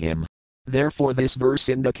will help him. Therefore this verse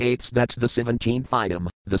indicates that the 17th item,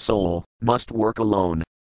 the soul, must work alone.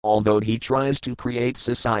 Although he tries to create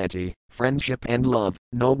society, friendship and love,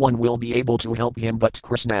 no one will be able to help him but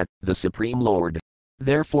Krishna, the Supreme Lord.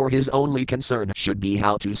 Therefore his only concern should be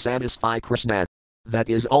how to satisfy Krishna.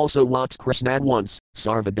 That is also what Krishna wants.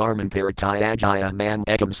 Sarvadharman Paritayajaya Man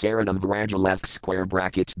Ekam Saranam Vrajalef square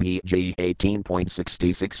bracket BG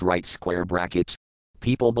 18.66 right square bracket.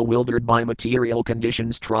 People bewildered by material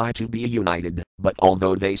conditions try to be united, but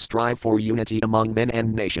although they strive for unity among men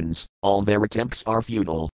and nations, all their attempts are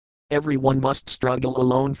futile. Everyone must struggle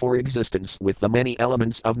alone for existence with the many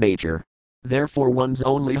elements of nature. Therefore one's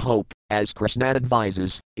only hope, as Krishna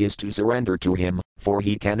advises, is to surrender to him, for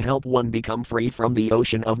he can help one become free from the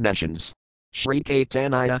ocean of nations. Sri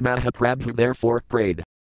Caitanya Mahaprabhu therefore prayed.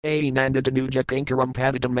 Nanda Tanuja Kankaram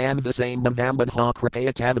Padadam Manvasam Navambadha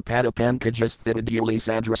Kripaya Tadapada Pankajas Thidaduli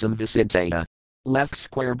Sadrasam Visintaya. Left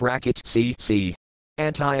square bracket CC.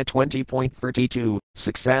 Antaya 20.32,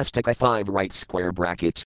 Succastika 5 right square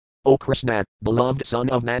bracket. O Krishna, beloved son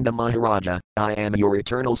of Nanda Maharaja, I am your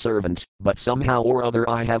eternal servant, but somehow or other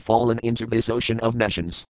I have fallen into this ocean of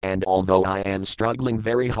nations, and although I am struggling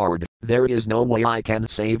very hard, there is no way I can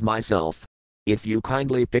save myself. If you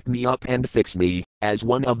kindly pick me up and fix me, as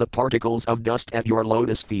one of the particles of dust at your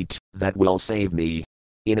lotus feet, that will save me.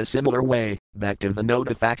 In a similar way,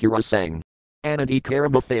 Bhaktivinoda Thakura sang. Anadi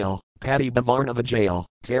Karamafail, Patti Bhavarnava Jail,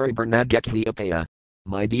 Tari Bernadekhi Apaya.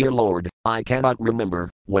 My dear Lord, I cannot remember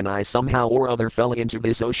when I somehow or other fell into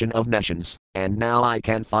this ocean of nations, and now I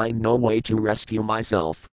can find no way to rescue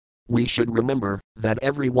myself. We should remember that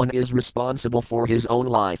everyone is responsible for his own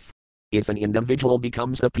life. If an individual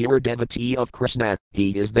becomes a pure devotee of Krishna,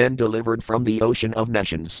 he is then delivered from the ocean of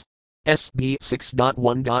nations. SB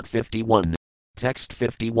 6.1.51. Text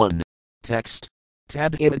 51. Text.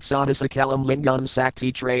 Tad sadasakalam lingam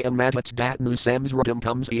sakti trayam matat datnu samsratam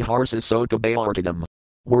comes iharsa soka bayartadam.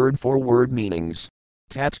 Word for word meanings.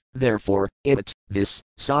 Tat, therefore, it, this,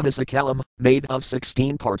 sadasakalam, made of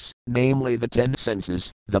 16 parts, namely the 10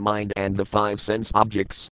 senses, the mind and the 5 sense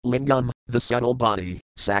objects, lingam, the subtle body,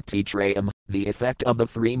 sakti trayam, the effect of the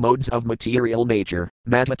 3 modes of material nature,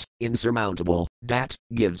 matat, insurmountable, dat,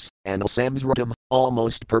 gives, and samsratam,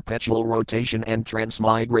 almost perpetual rotation and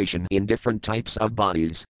transmigration in different types of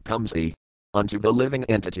bodies, comes unto the living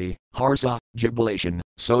entity, harsa, jubilation,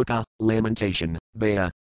 soka, lamentation,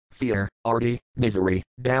 baya, fear, arti, misery,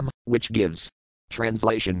 dam, which gives.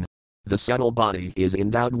 Translation. The subtle body is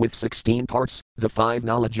endowed with 16 parts, the 5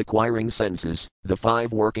 knowledge-acquiring senses, the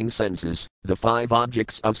 5 working senses, the 5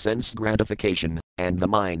 objects of sense gratification, and the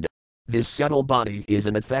mind. This subtle body is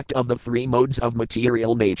an effect of the 3 modes of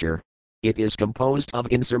material nature. It is composed of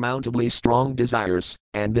insurmountably strong desires,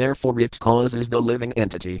 and therefore it causes the living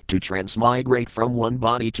entity to transmigrate from one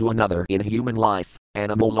body to another in human life,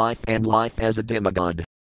 animal life and life as a demigod.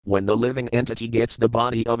 When the living entity gets the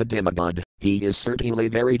body of a demigod, he is certainly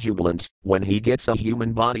very jubilant. When he gets a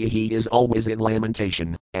human body he is always in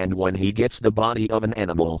lamentation, and when he gets the body of an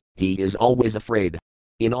animal, he is always afraid.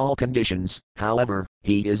 In all conditions, however,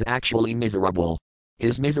 he is actually miserable.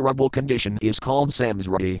 His miserable condition is called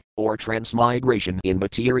samsrati, or transmigration in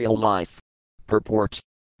material life. Purport.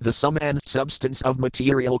 The sum and substance of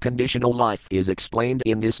material conditional life is explained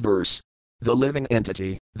in this verse. The living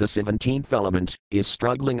entity, the 17th element, is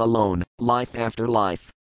struggling alone, life after life.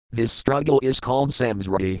 This struggle is called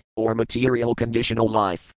samsrati, or material conditional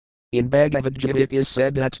life. In Bhagavad Gita it is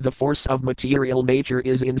said that the force of material nature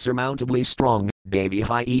is insurmountably strong. Devi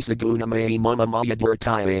hi isagunamai mama maya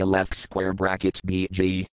durtaya left square bracket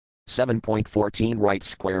BG 7.14 right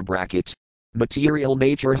square bracket. Material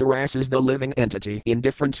nature harasses the living entity in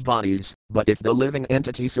different bodies, but if the living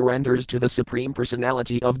entity surrenders to the Supreme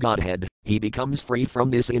Personality of Godhead, he becomes free from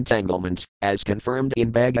this entanglement, as confirmed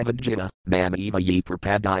in Bhagavad Gita, Mam eva ye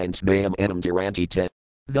prapadayant mayam enam durantita.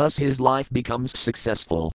 Thus his life becomes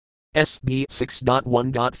successful. SB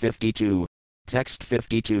 6.1.52. Text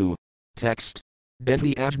 52. Text.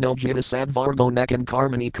 Dehi ajnal jita sadvargo nekan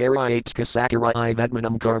karmani karayat kasakurai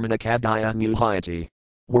vedmanam karmana kadaya muhyati.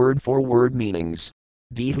 Word for word meanings.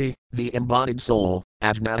 Dehi, the embodied soul,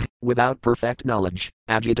 Ajna, without perfect knowledge,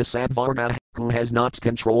 Ajita Sadvarna, who has not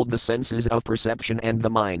controlled the senses of perception and the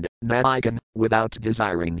mind, Naikan, without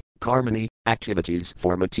desiring, Karmani, activities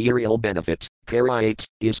for material benefit, Karayate,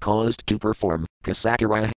 is caused to perform,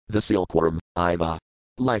 Kasakara, the silkworm, Iva.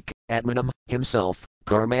 Like, Atmanam, himself,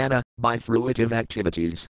 Karmana, by fruitive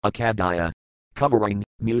activities, Akadaya. Covering,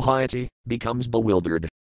 Muhyati, becomes bewildered.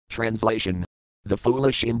 Translation. The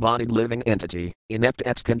foolish embodied living entity, inept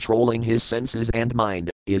at controlling his senses and mind,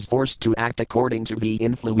 is forced to act according to the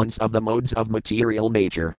influence of the modes of material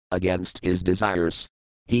nature, against his desires.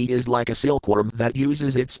 He is like a silkworm that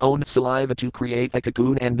uses its own saliva to create a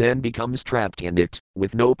cocoon and then becomes trapped in it,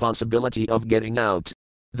 with no possibility of getting out.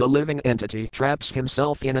 The living entity traps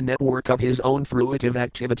himself in a network of his own fruitive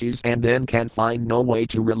activities and then can find no way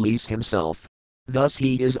to release himself. Thus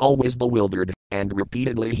he is always bewildered, and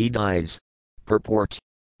repeatedly he dies. Purport.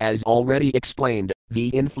 As already explained, the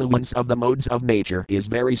influence of the modes of nature is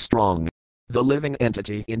very strong. The living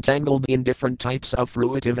entity entangled in different types of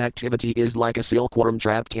fruitive activity is like a silkworm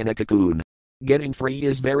trapped in a cocoon. Getting free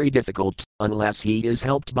is very difficult, unless he is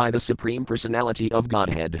helped by the Supreme Personality of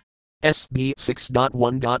Godhead. SB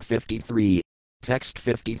 6.1.53. Text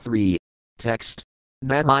 53. Text.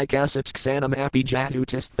 Naikasat ksanam api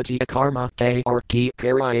jatutisthati karma krt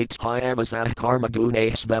karayat hyavasah karma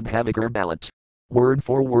gune svabhavikar balat. Word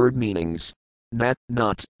for word meanings. Nat,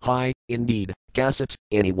 not, hi, indeed, kasat,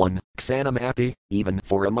 anyone, ksanam api, even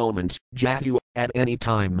for a moment, jatu, at any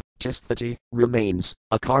time, tisthati, remains,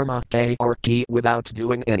 a karma krt without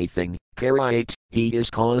doing anything, karayat, he is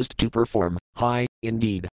caused to perform, hi,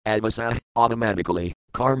 indeed, avasah, automatically,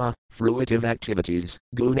 karma, fruitive activities,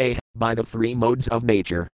 gune, by the three modes of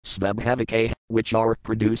nature, svabhavike, which are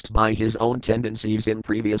produced by his own tendencies in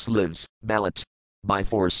previous lives, balat, by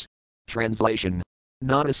force. Translation.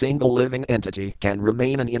 Not a single living entity can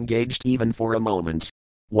remain unengaged even for a moment.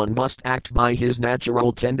 One must act by his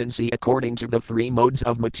natural tendency according to the three modes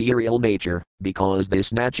of material nature, because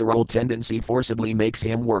this natural tendency forcibly makes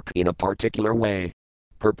him work in a particular way.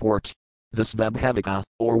 Purport. The svabhavika,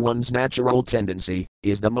 or one's natural tendency,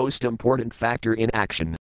 is the most important factor in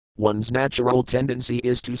action. One's natural tendency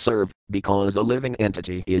is to serve, because a living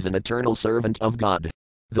entity is an eternal servant of God.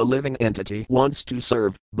 The living entity wants to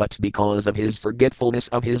serve, but because of his forgetfulness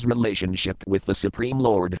of his relationship with the Supreme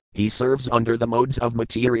Lord, he serves under the modes of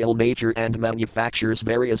material nature and manufactures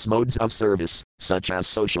various modes of service, such as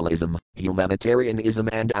socialism, humanitarianism,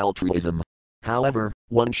 and altruism. However,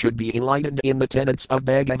 one should be enlightened in the tenets of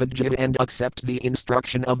Bhagavad Gita and accept the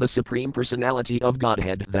instruction of the Supreme Personality of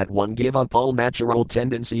Godhead that one give up all natural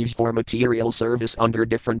tendencies for material service under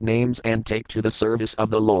different names and take to the service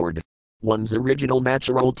of the Lord. One's original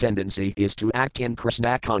natural tendency is to act in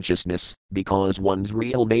Krishna consciousness, because one's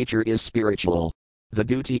real nature is spiritual. The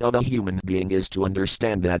duty of a human being is to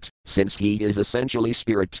understand that, since he is essentially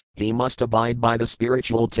spirit, he must abide by the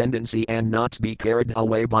spiritual tendency and not be carried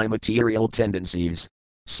away by material tendencies.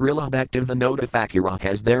 Srila Bhaktivinoda Thakura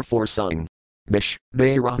has therefore sung, Mish,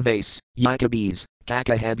 Mayra Vase, Yakabis,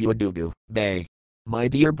 Kakahabuadugu, Bay. My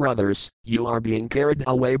dear brothers, you are being carried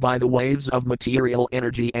away by the waves of material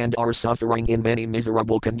energy and are suffering in many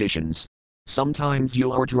miserable conditions. Sometimes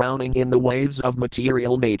you are drowning in the waves of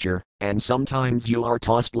material nature, and sometimes you are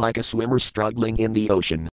tossed like a swimmer struggling in the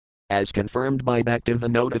ocean. As confirmed by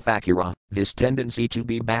Bhaktivinoda Thakura, this tendency to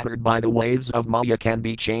be battered by the waves of Maya can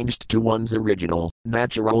be changed to one's original,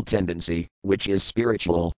 natural tendency, which is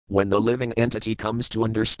spiritual, when the living entity comes to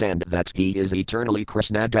understand that he is eternally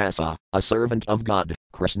Krishnadasa, a servant of God,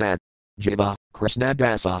 Krishna. Jiva,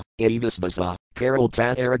 Krishnadasa, Evisvasa,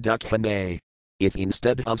 Karalta Aradukhanay. If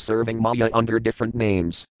instead of serving Maya under different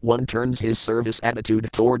names, one turns his service attitude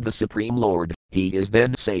toward the Supreme Lord, he is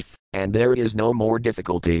then safe, and there is no more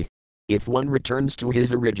difficulty. If one returns to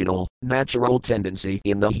his original, natural tendency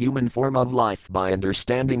in the human form of life by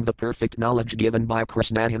understanding the perfect knowledge given by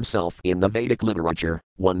Krishna himself in the Vedic literature,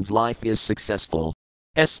 one's life is successful.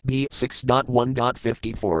 SB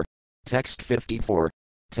 6.1.54. Text 54.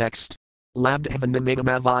 Text.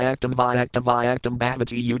 Labdhavanamigama vyaktam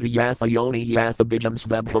bhavati yuta yatha yoni yatha bijam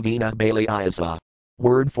svabhavina bali ayasa.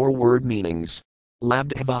 Word for word meanings.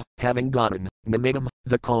 Labdhava, having gotten, namigam,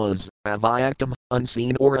 the cause, avyaktam,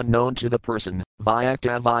 unseen or unknown to the person,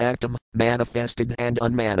 vyaktam, manifested and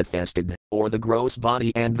unmanifested, or the gross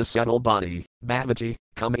body and the subtle body, bhavati,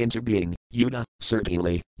 come into being, yuta,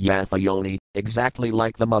 certainly, yathayoni, exactly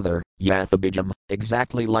like the mother, yathabijam,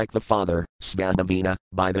 exactly like the father, svadhavina,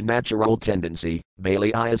 by the natural tendency,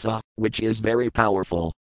 bali ayasa, which is very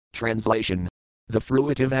powerful. Translation. The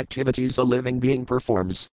fruitive activities a living being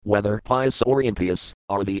performs, whether pious or impious,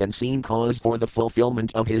 are the unseen cause for the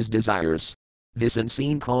fulfillment of his desires. This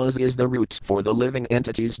unseen cause is the root for the living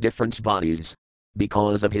entity's different bodies.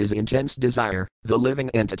 Because of his intense desire, the living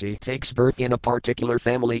entity takes birth in a particular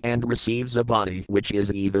family and receives a body which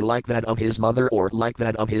is either like that of his mother or like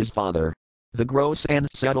that of his father. The gross and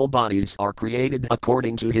subtle bodies are created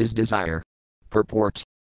according to his desire. Purport.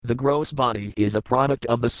 The gross body is a product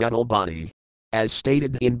of the subtle body. As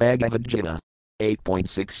stated in Bhagavad Gita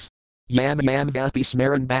 8.6. Yam vapi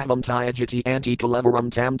smaran bhavam tyajati anti-kalevaram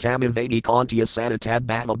tam tamivadi kantya satatab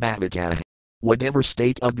bhava bhavata. Whatever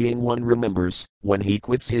state of being one remembers, when he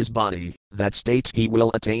quits his body, that state he will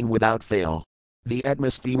attain without fail. The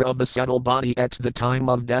atmosphere of the subtle body at the time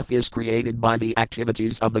of death is created by the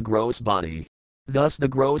activities of the gross body. Thus the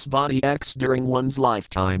gross body acts during one's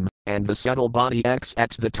lifetime, and the subtle body acts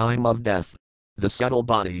at the time of death. The subtle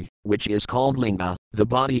body, which is called linga, the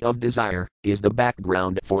body of desire, is the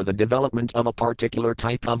background for the development of a particular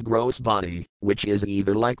type of gross body, which is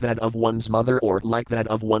either like that of one's mother or like that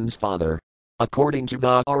of one's father. According to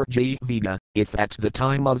the RG Veda, if at the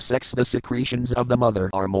time of sex the secretions of the mother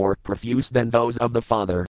are more profuse than those of the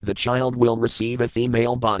father, the child will receive a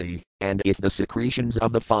female body, and if the secretions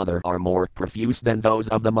of the father are more profuse than those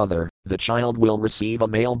of the mother, the child will receive a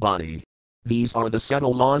male body. These are the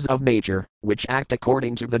subtle laws of nature, which act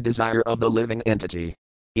according to the desire of the living entity.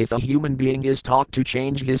 If a human being is taught to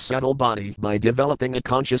change his subtle body by developing a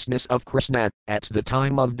consciousness of Krishna, at the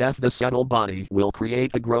time of death the subtle body will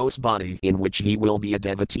create a gross body in which he will be a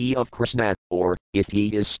devotee of Krishna, or, if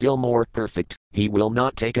he is still more perfect, he will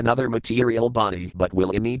not take another material body but will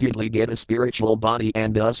immediately get a spiritual body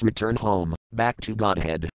and thus return home, back to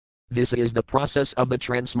Godhead. This is the process of the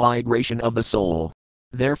transmigration of the soul.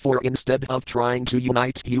 Therefore, instead of trying to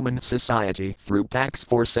unite human society through pacts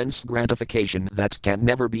for sense gratification that can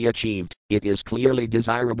never be achieved, it is clearly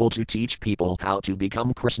desirable to teach people how to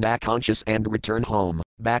become Krishna conscious and return home,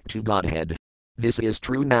 back to Godhead. This is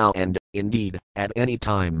true now and, indeed, at any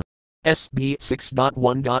time. SB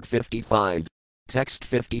 6.1.55. Text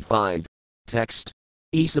 55. Text.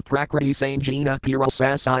 Isa prakriti sanjina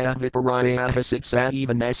pirasasaya viparaya hasitsa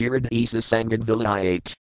even asirid isa sangad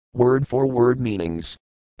vilayate. Word for word meanings.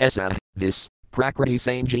 Esa, this, prakriti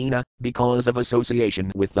sanjina, because of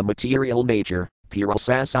association with the material nature,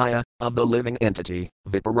 pirasasaya, of the living entity,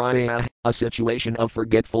 viparaya, a situation of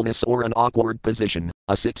forgetfulness or an awkward position,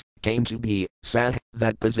 asit, came to be, sa,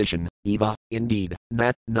 that position, eva, indeed,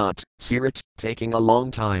 not, sirit, taking a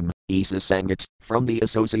long time, isa sangat, from the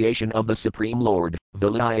association of the Supreme Lord,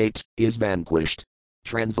 vilayate, is vanquished.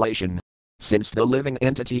 Translation. Since the living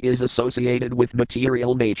entity is associated with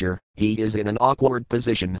material nature, he is in an awkward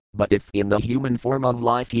position, but if in the human form of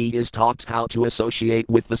life he is taught how to associate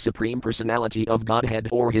with the Supreme Personality of Godhead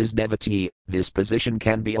or his devotee, this position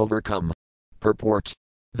can be overcome. Purport.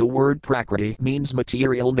 The word prakriti means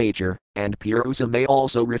material nature, and purusa may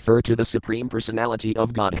also refer to the Supreme Personality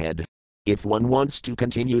of Godhead. If one wants to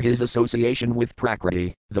continue his association with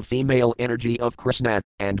Prakriti, the female energy of Krishna,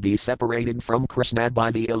 and be separated from Krishna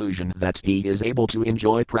by the illusion that he is able to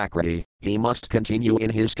enjoy Prakriti, he must continue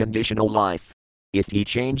in his conditional life. If he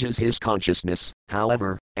changes his consciousness,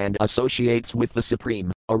 however, and associates with the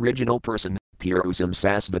Supreme, Original Person, Purusam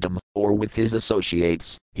Sasvatam, or with his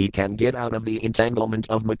associates, he can get out of the entanglement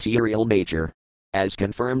of material nature. As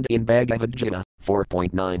confirmed in Bhagavad Gita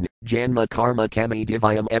 4.9, Janma Karma Kami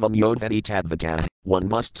Divyam Evam Yodvati Tadvata, one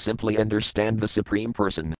must simply understand the Supreme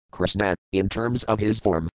Person, Krishna, in terms of his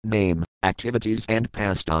form, name, activities and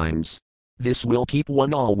pastimes. This will keep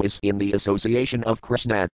one always in the association of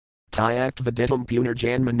Krishna. Tyact Viditam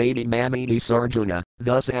Punarjanma Nadi Mamidi Sarjuna,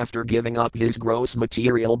 thus after giving up his gross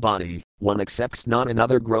material body, one accepts not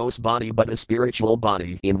another gross body but a spiritual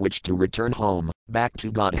body in which to return home, back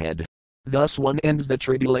to Godhead. Thus one ends the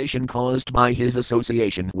tribulation caused by his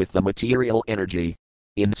association with the material energy.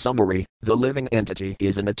 In summary, the living entity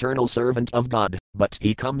is an eternal servant of God, but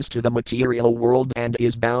he comes to the material world and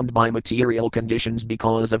is bound by material conditions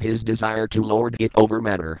because of his desire to lord it over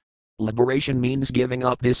matter. Liberation means giving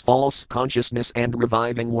up this false consciousness and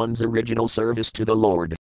reviving one's original service to the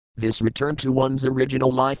Lord. This return to one's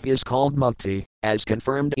original life is called mukti, as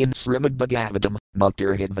confirmed in Srimad Bhagavatam,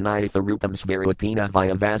 Muktirhidvanayatha Rupam Svarupina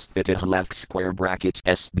via Vasthita left square bracket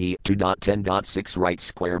SB 2.10.6 right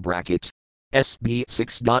square bracket. SB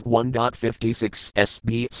 6.1.56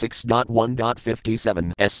 SB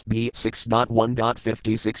 6.1.57 SB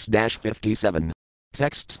 6.1.56-57.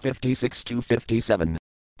 Texts 56 to 57.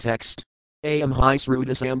 Text. Ayam hi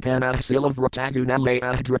sruta sampana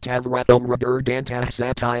silavratagunalaya dratavratom radurdantah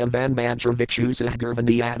satya van mantravikshusa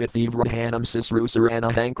gurvaniyadathivrahanam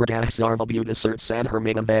sisrusarana thankratah sarvabuta sert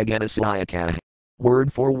sadherminavaganasayaka.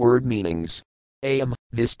 Word for word meanings. Ayam,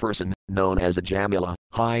 this person, known as a Jamila,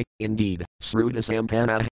 high, indeed, Sruta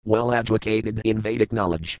Sampana, well educated in Vedic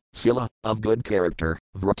knowledge, Sila, of good character,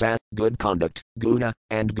 Vrata, good conduct, Guna,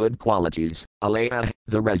 and good qualities, Alaya,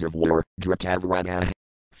 the reservoir, Dratavrata,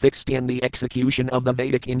 fixed in the execution of the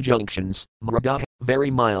Vedic injunctions, Mrada, very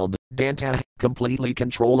mild, Danta, completely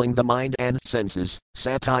controlling the mind and senses,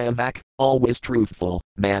 Satyavak, always truthful,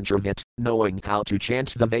 Mantravit, knowing how to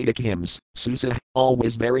chant the Vedic hymns, Susa,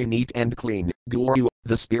 always very neat and clean, Guru,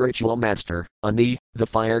 the spiritual master, Ani, the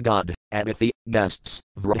fire god, Atithi, guests,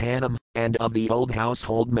 Vrahanam, and of the old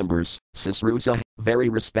household members, Sisrusa, very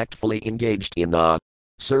respectfully engaged in the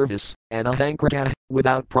service, Anathankrata,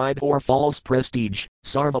 without pride or false prestige,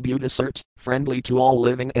 Sarvabhuta cert, friendly to all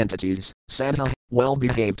living entities, Santa, well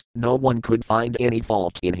behaved, no one could find any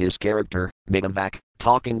fault in his character, Midavak,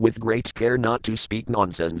 talking with great care not to speak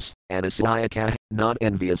nonsense, Anasayaka, not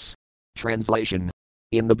envious. Translation.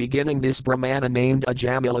 In the beginning this Brahmana named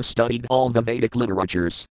Ajamila studied all the Vedic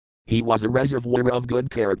literatures. He was a reservoir of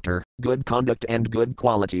good character, good conduct and good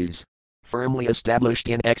qualities. Firmly established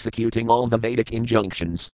in executing all the Vedic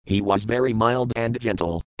injunctions, he was very mild and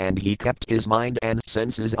gentle, and he kept his mind and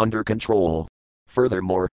senses under control.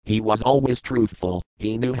 Furthermore, he was always truthful,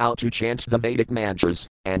 he knew how to chant the Vedic mantras,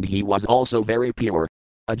 and he was also very pure.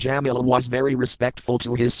 Ajamila was very respectful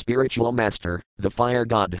to his spiritual master, the fire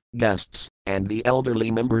god, guests, and the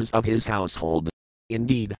elderly members of his household.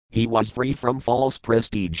 Indeed, he was free from false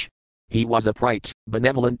prestige. He was upright,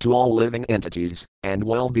 benevolent to all living entities, and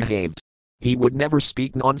well behaved. He would never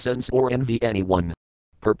speak nonsense or envy anyone.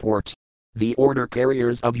 Purport. The order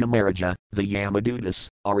carriers of Yamaraja, the Yamadutas,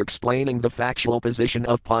 are explaining the factual position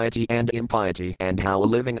of piety and impiety and how a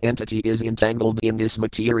living entity is entangled in this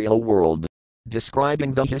material world.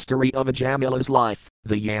 Describing the history of Ajamila's life,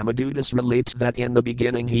 the Yamadutas relate that in the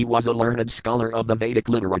beginning he was a learned scholar of the Vedic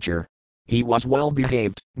literature. He was well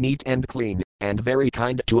behaved, neat and clean, and very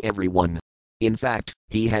kind to everyone. In fact,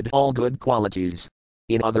 he had all good qualities.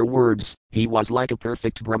 In other words, he was like a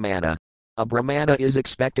perfect Brahmana. A Brahmana is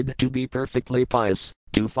expected to be perfectly pious,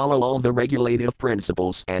 to follow all the regulative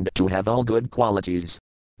principles and to have all good qualities.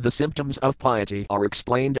 The symptoms of piety are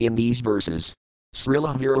explained in these verses.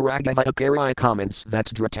 Srila Viraragavakari comments that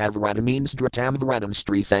Dratavrata means Dratamvratam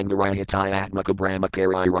Stri Sangarayataya Atmaka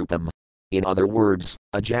Brahmakari Rupam. In other words,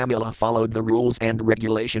 Ajamila followed the rules and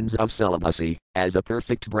regulations of celibacy, as a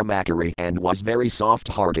perfect Brahmachari and was very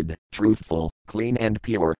soft-hearted, truthful, clean and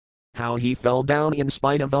pure. How he fell down in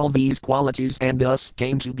spite of all these qualities and thus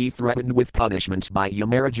came to be threatened with punishment by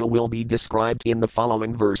Yamaraja will be described in the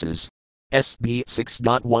following verses. SB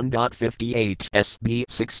 6.1.58, SB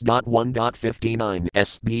 6.1.59,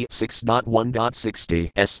 SB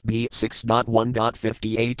 6.1.60, SB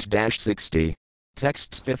 6.1.58-60.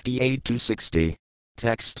 Texts 58 to 60.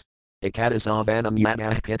 Text. Ekadasavanam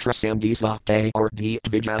yatah pitra samdisakte or d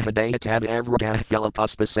vijahadaya tad avratah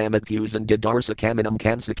philipuspasamadkusan didarsa kamanam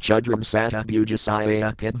kansak chudram sata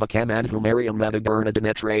bujasaya pitvakamad humarium madagurna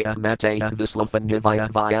dinetraya mataya vislafan nivaya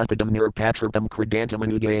vyapadam nirpatrapam credantam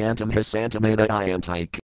anugayantam hasantamana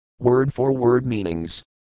iantike. Word for word meanings.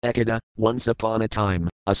 Ekada, once upon a time,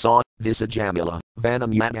 Asa, this Ajamila,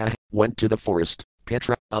 Vanam yatah, went to the forest.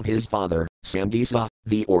 Pitra, of his father, Samdisa,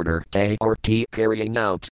 the order, Te or T carrying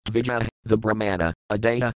out, Vijah, the Brahmana,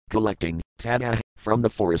 Adaya, collecting, Tada, from the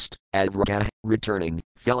forest, Avrata, returning,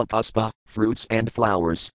 Philipuspa, fruits and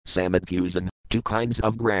flowers, Samadkusan, two kinds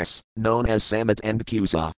of grass, known as Samad and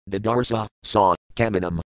Kusa, Didarsa, saw,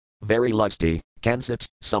 Kamanam. Very lusty, Kansat,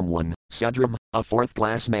 someone, Sudram, a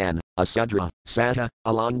fourth-class man, a Sudra, Sata,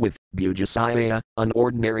 along with, Bujasaya, an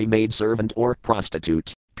ordinary maidservant or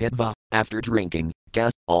prostitute. Pitva, after drinking,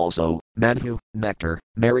 Kas, also, Madhu, nectar,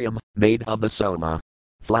 Mariam, made of the soma.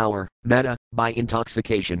 Flower, Meta, by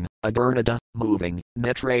intoxication, Agurnada, moving,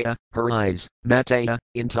 Netraya, her eyes, Mataya,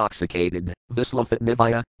 intoxicated,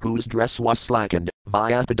 Vislafat whose dress was slackened,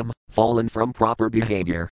 Vyapadam, fallen from proper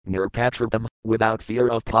behavior, Nirpatrapam, without fear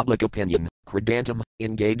of public opinion, Credantam,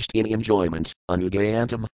 engaged in enjoyment,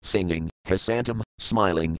 Anugayantam, singing, Hasantam,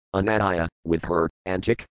 smiling, Anadaya, with her,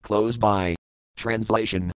 antic, close by.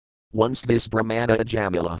 Translation. Once this Brahmana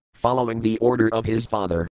Ajamila, following the order of his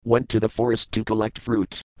father, went to the forest to collect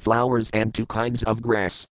fruit, flowers and two kinds of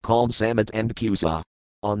grass, called Samat and Kusa.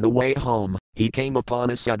 On the way home, he came upon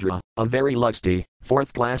a Sudra, a very lusty,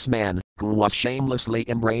 fourth-class man, who was shamelessly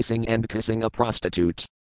embracing and kissing a prostitute.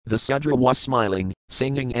 The Sudra was smiling,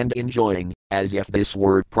 singing and enjoying, as if this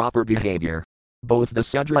were proper behavior. Both the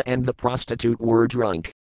Sudra and the prostitute were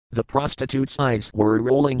drunk. The prostitute's eyes were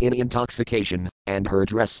rolling in intoxication, and her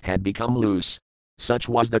dress had become loose. Such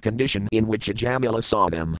was the condition in which Ajamila saw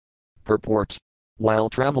them. Purport. While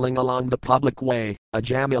traveling along the public way,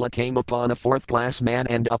 Ajamila came upon a fourth-class man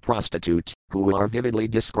and a prostitute, who are vividly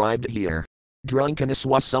described here. Drunkenness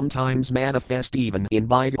was sometimes manifest even in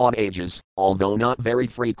bygone ages, although not very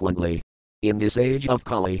frequently. In this age of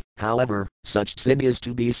Kali, however, such sin is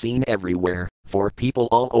to be seen everywhere, for people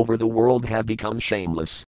all over the world have become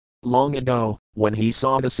shameless. Long ago, when he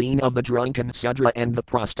saw the scene of the drunken Sudra and the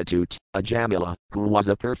prostitute, Ajamila, who was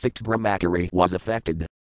a perfect brahmachari, was affected,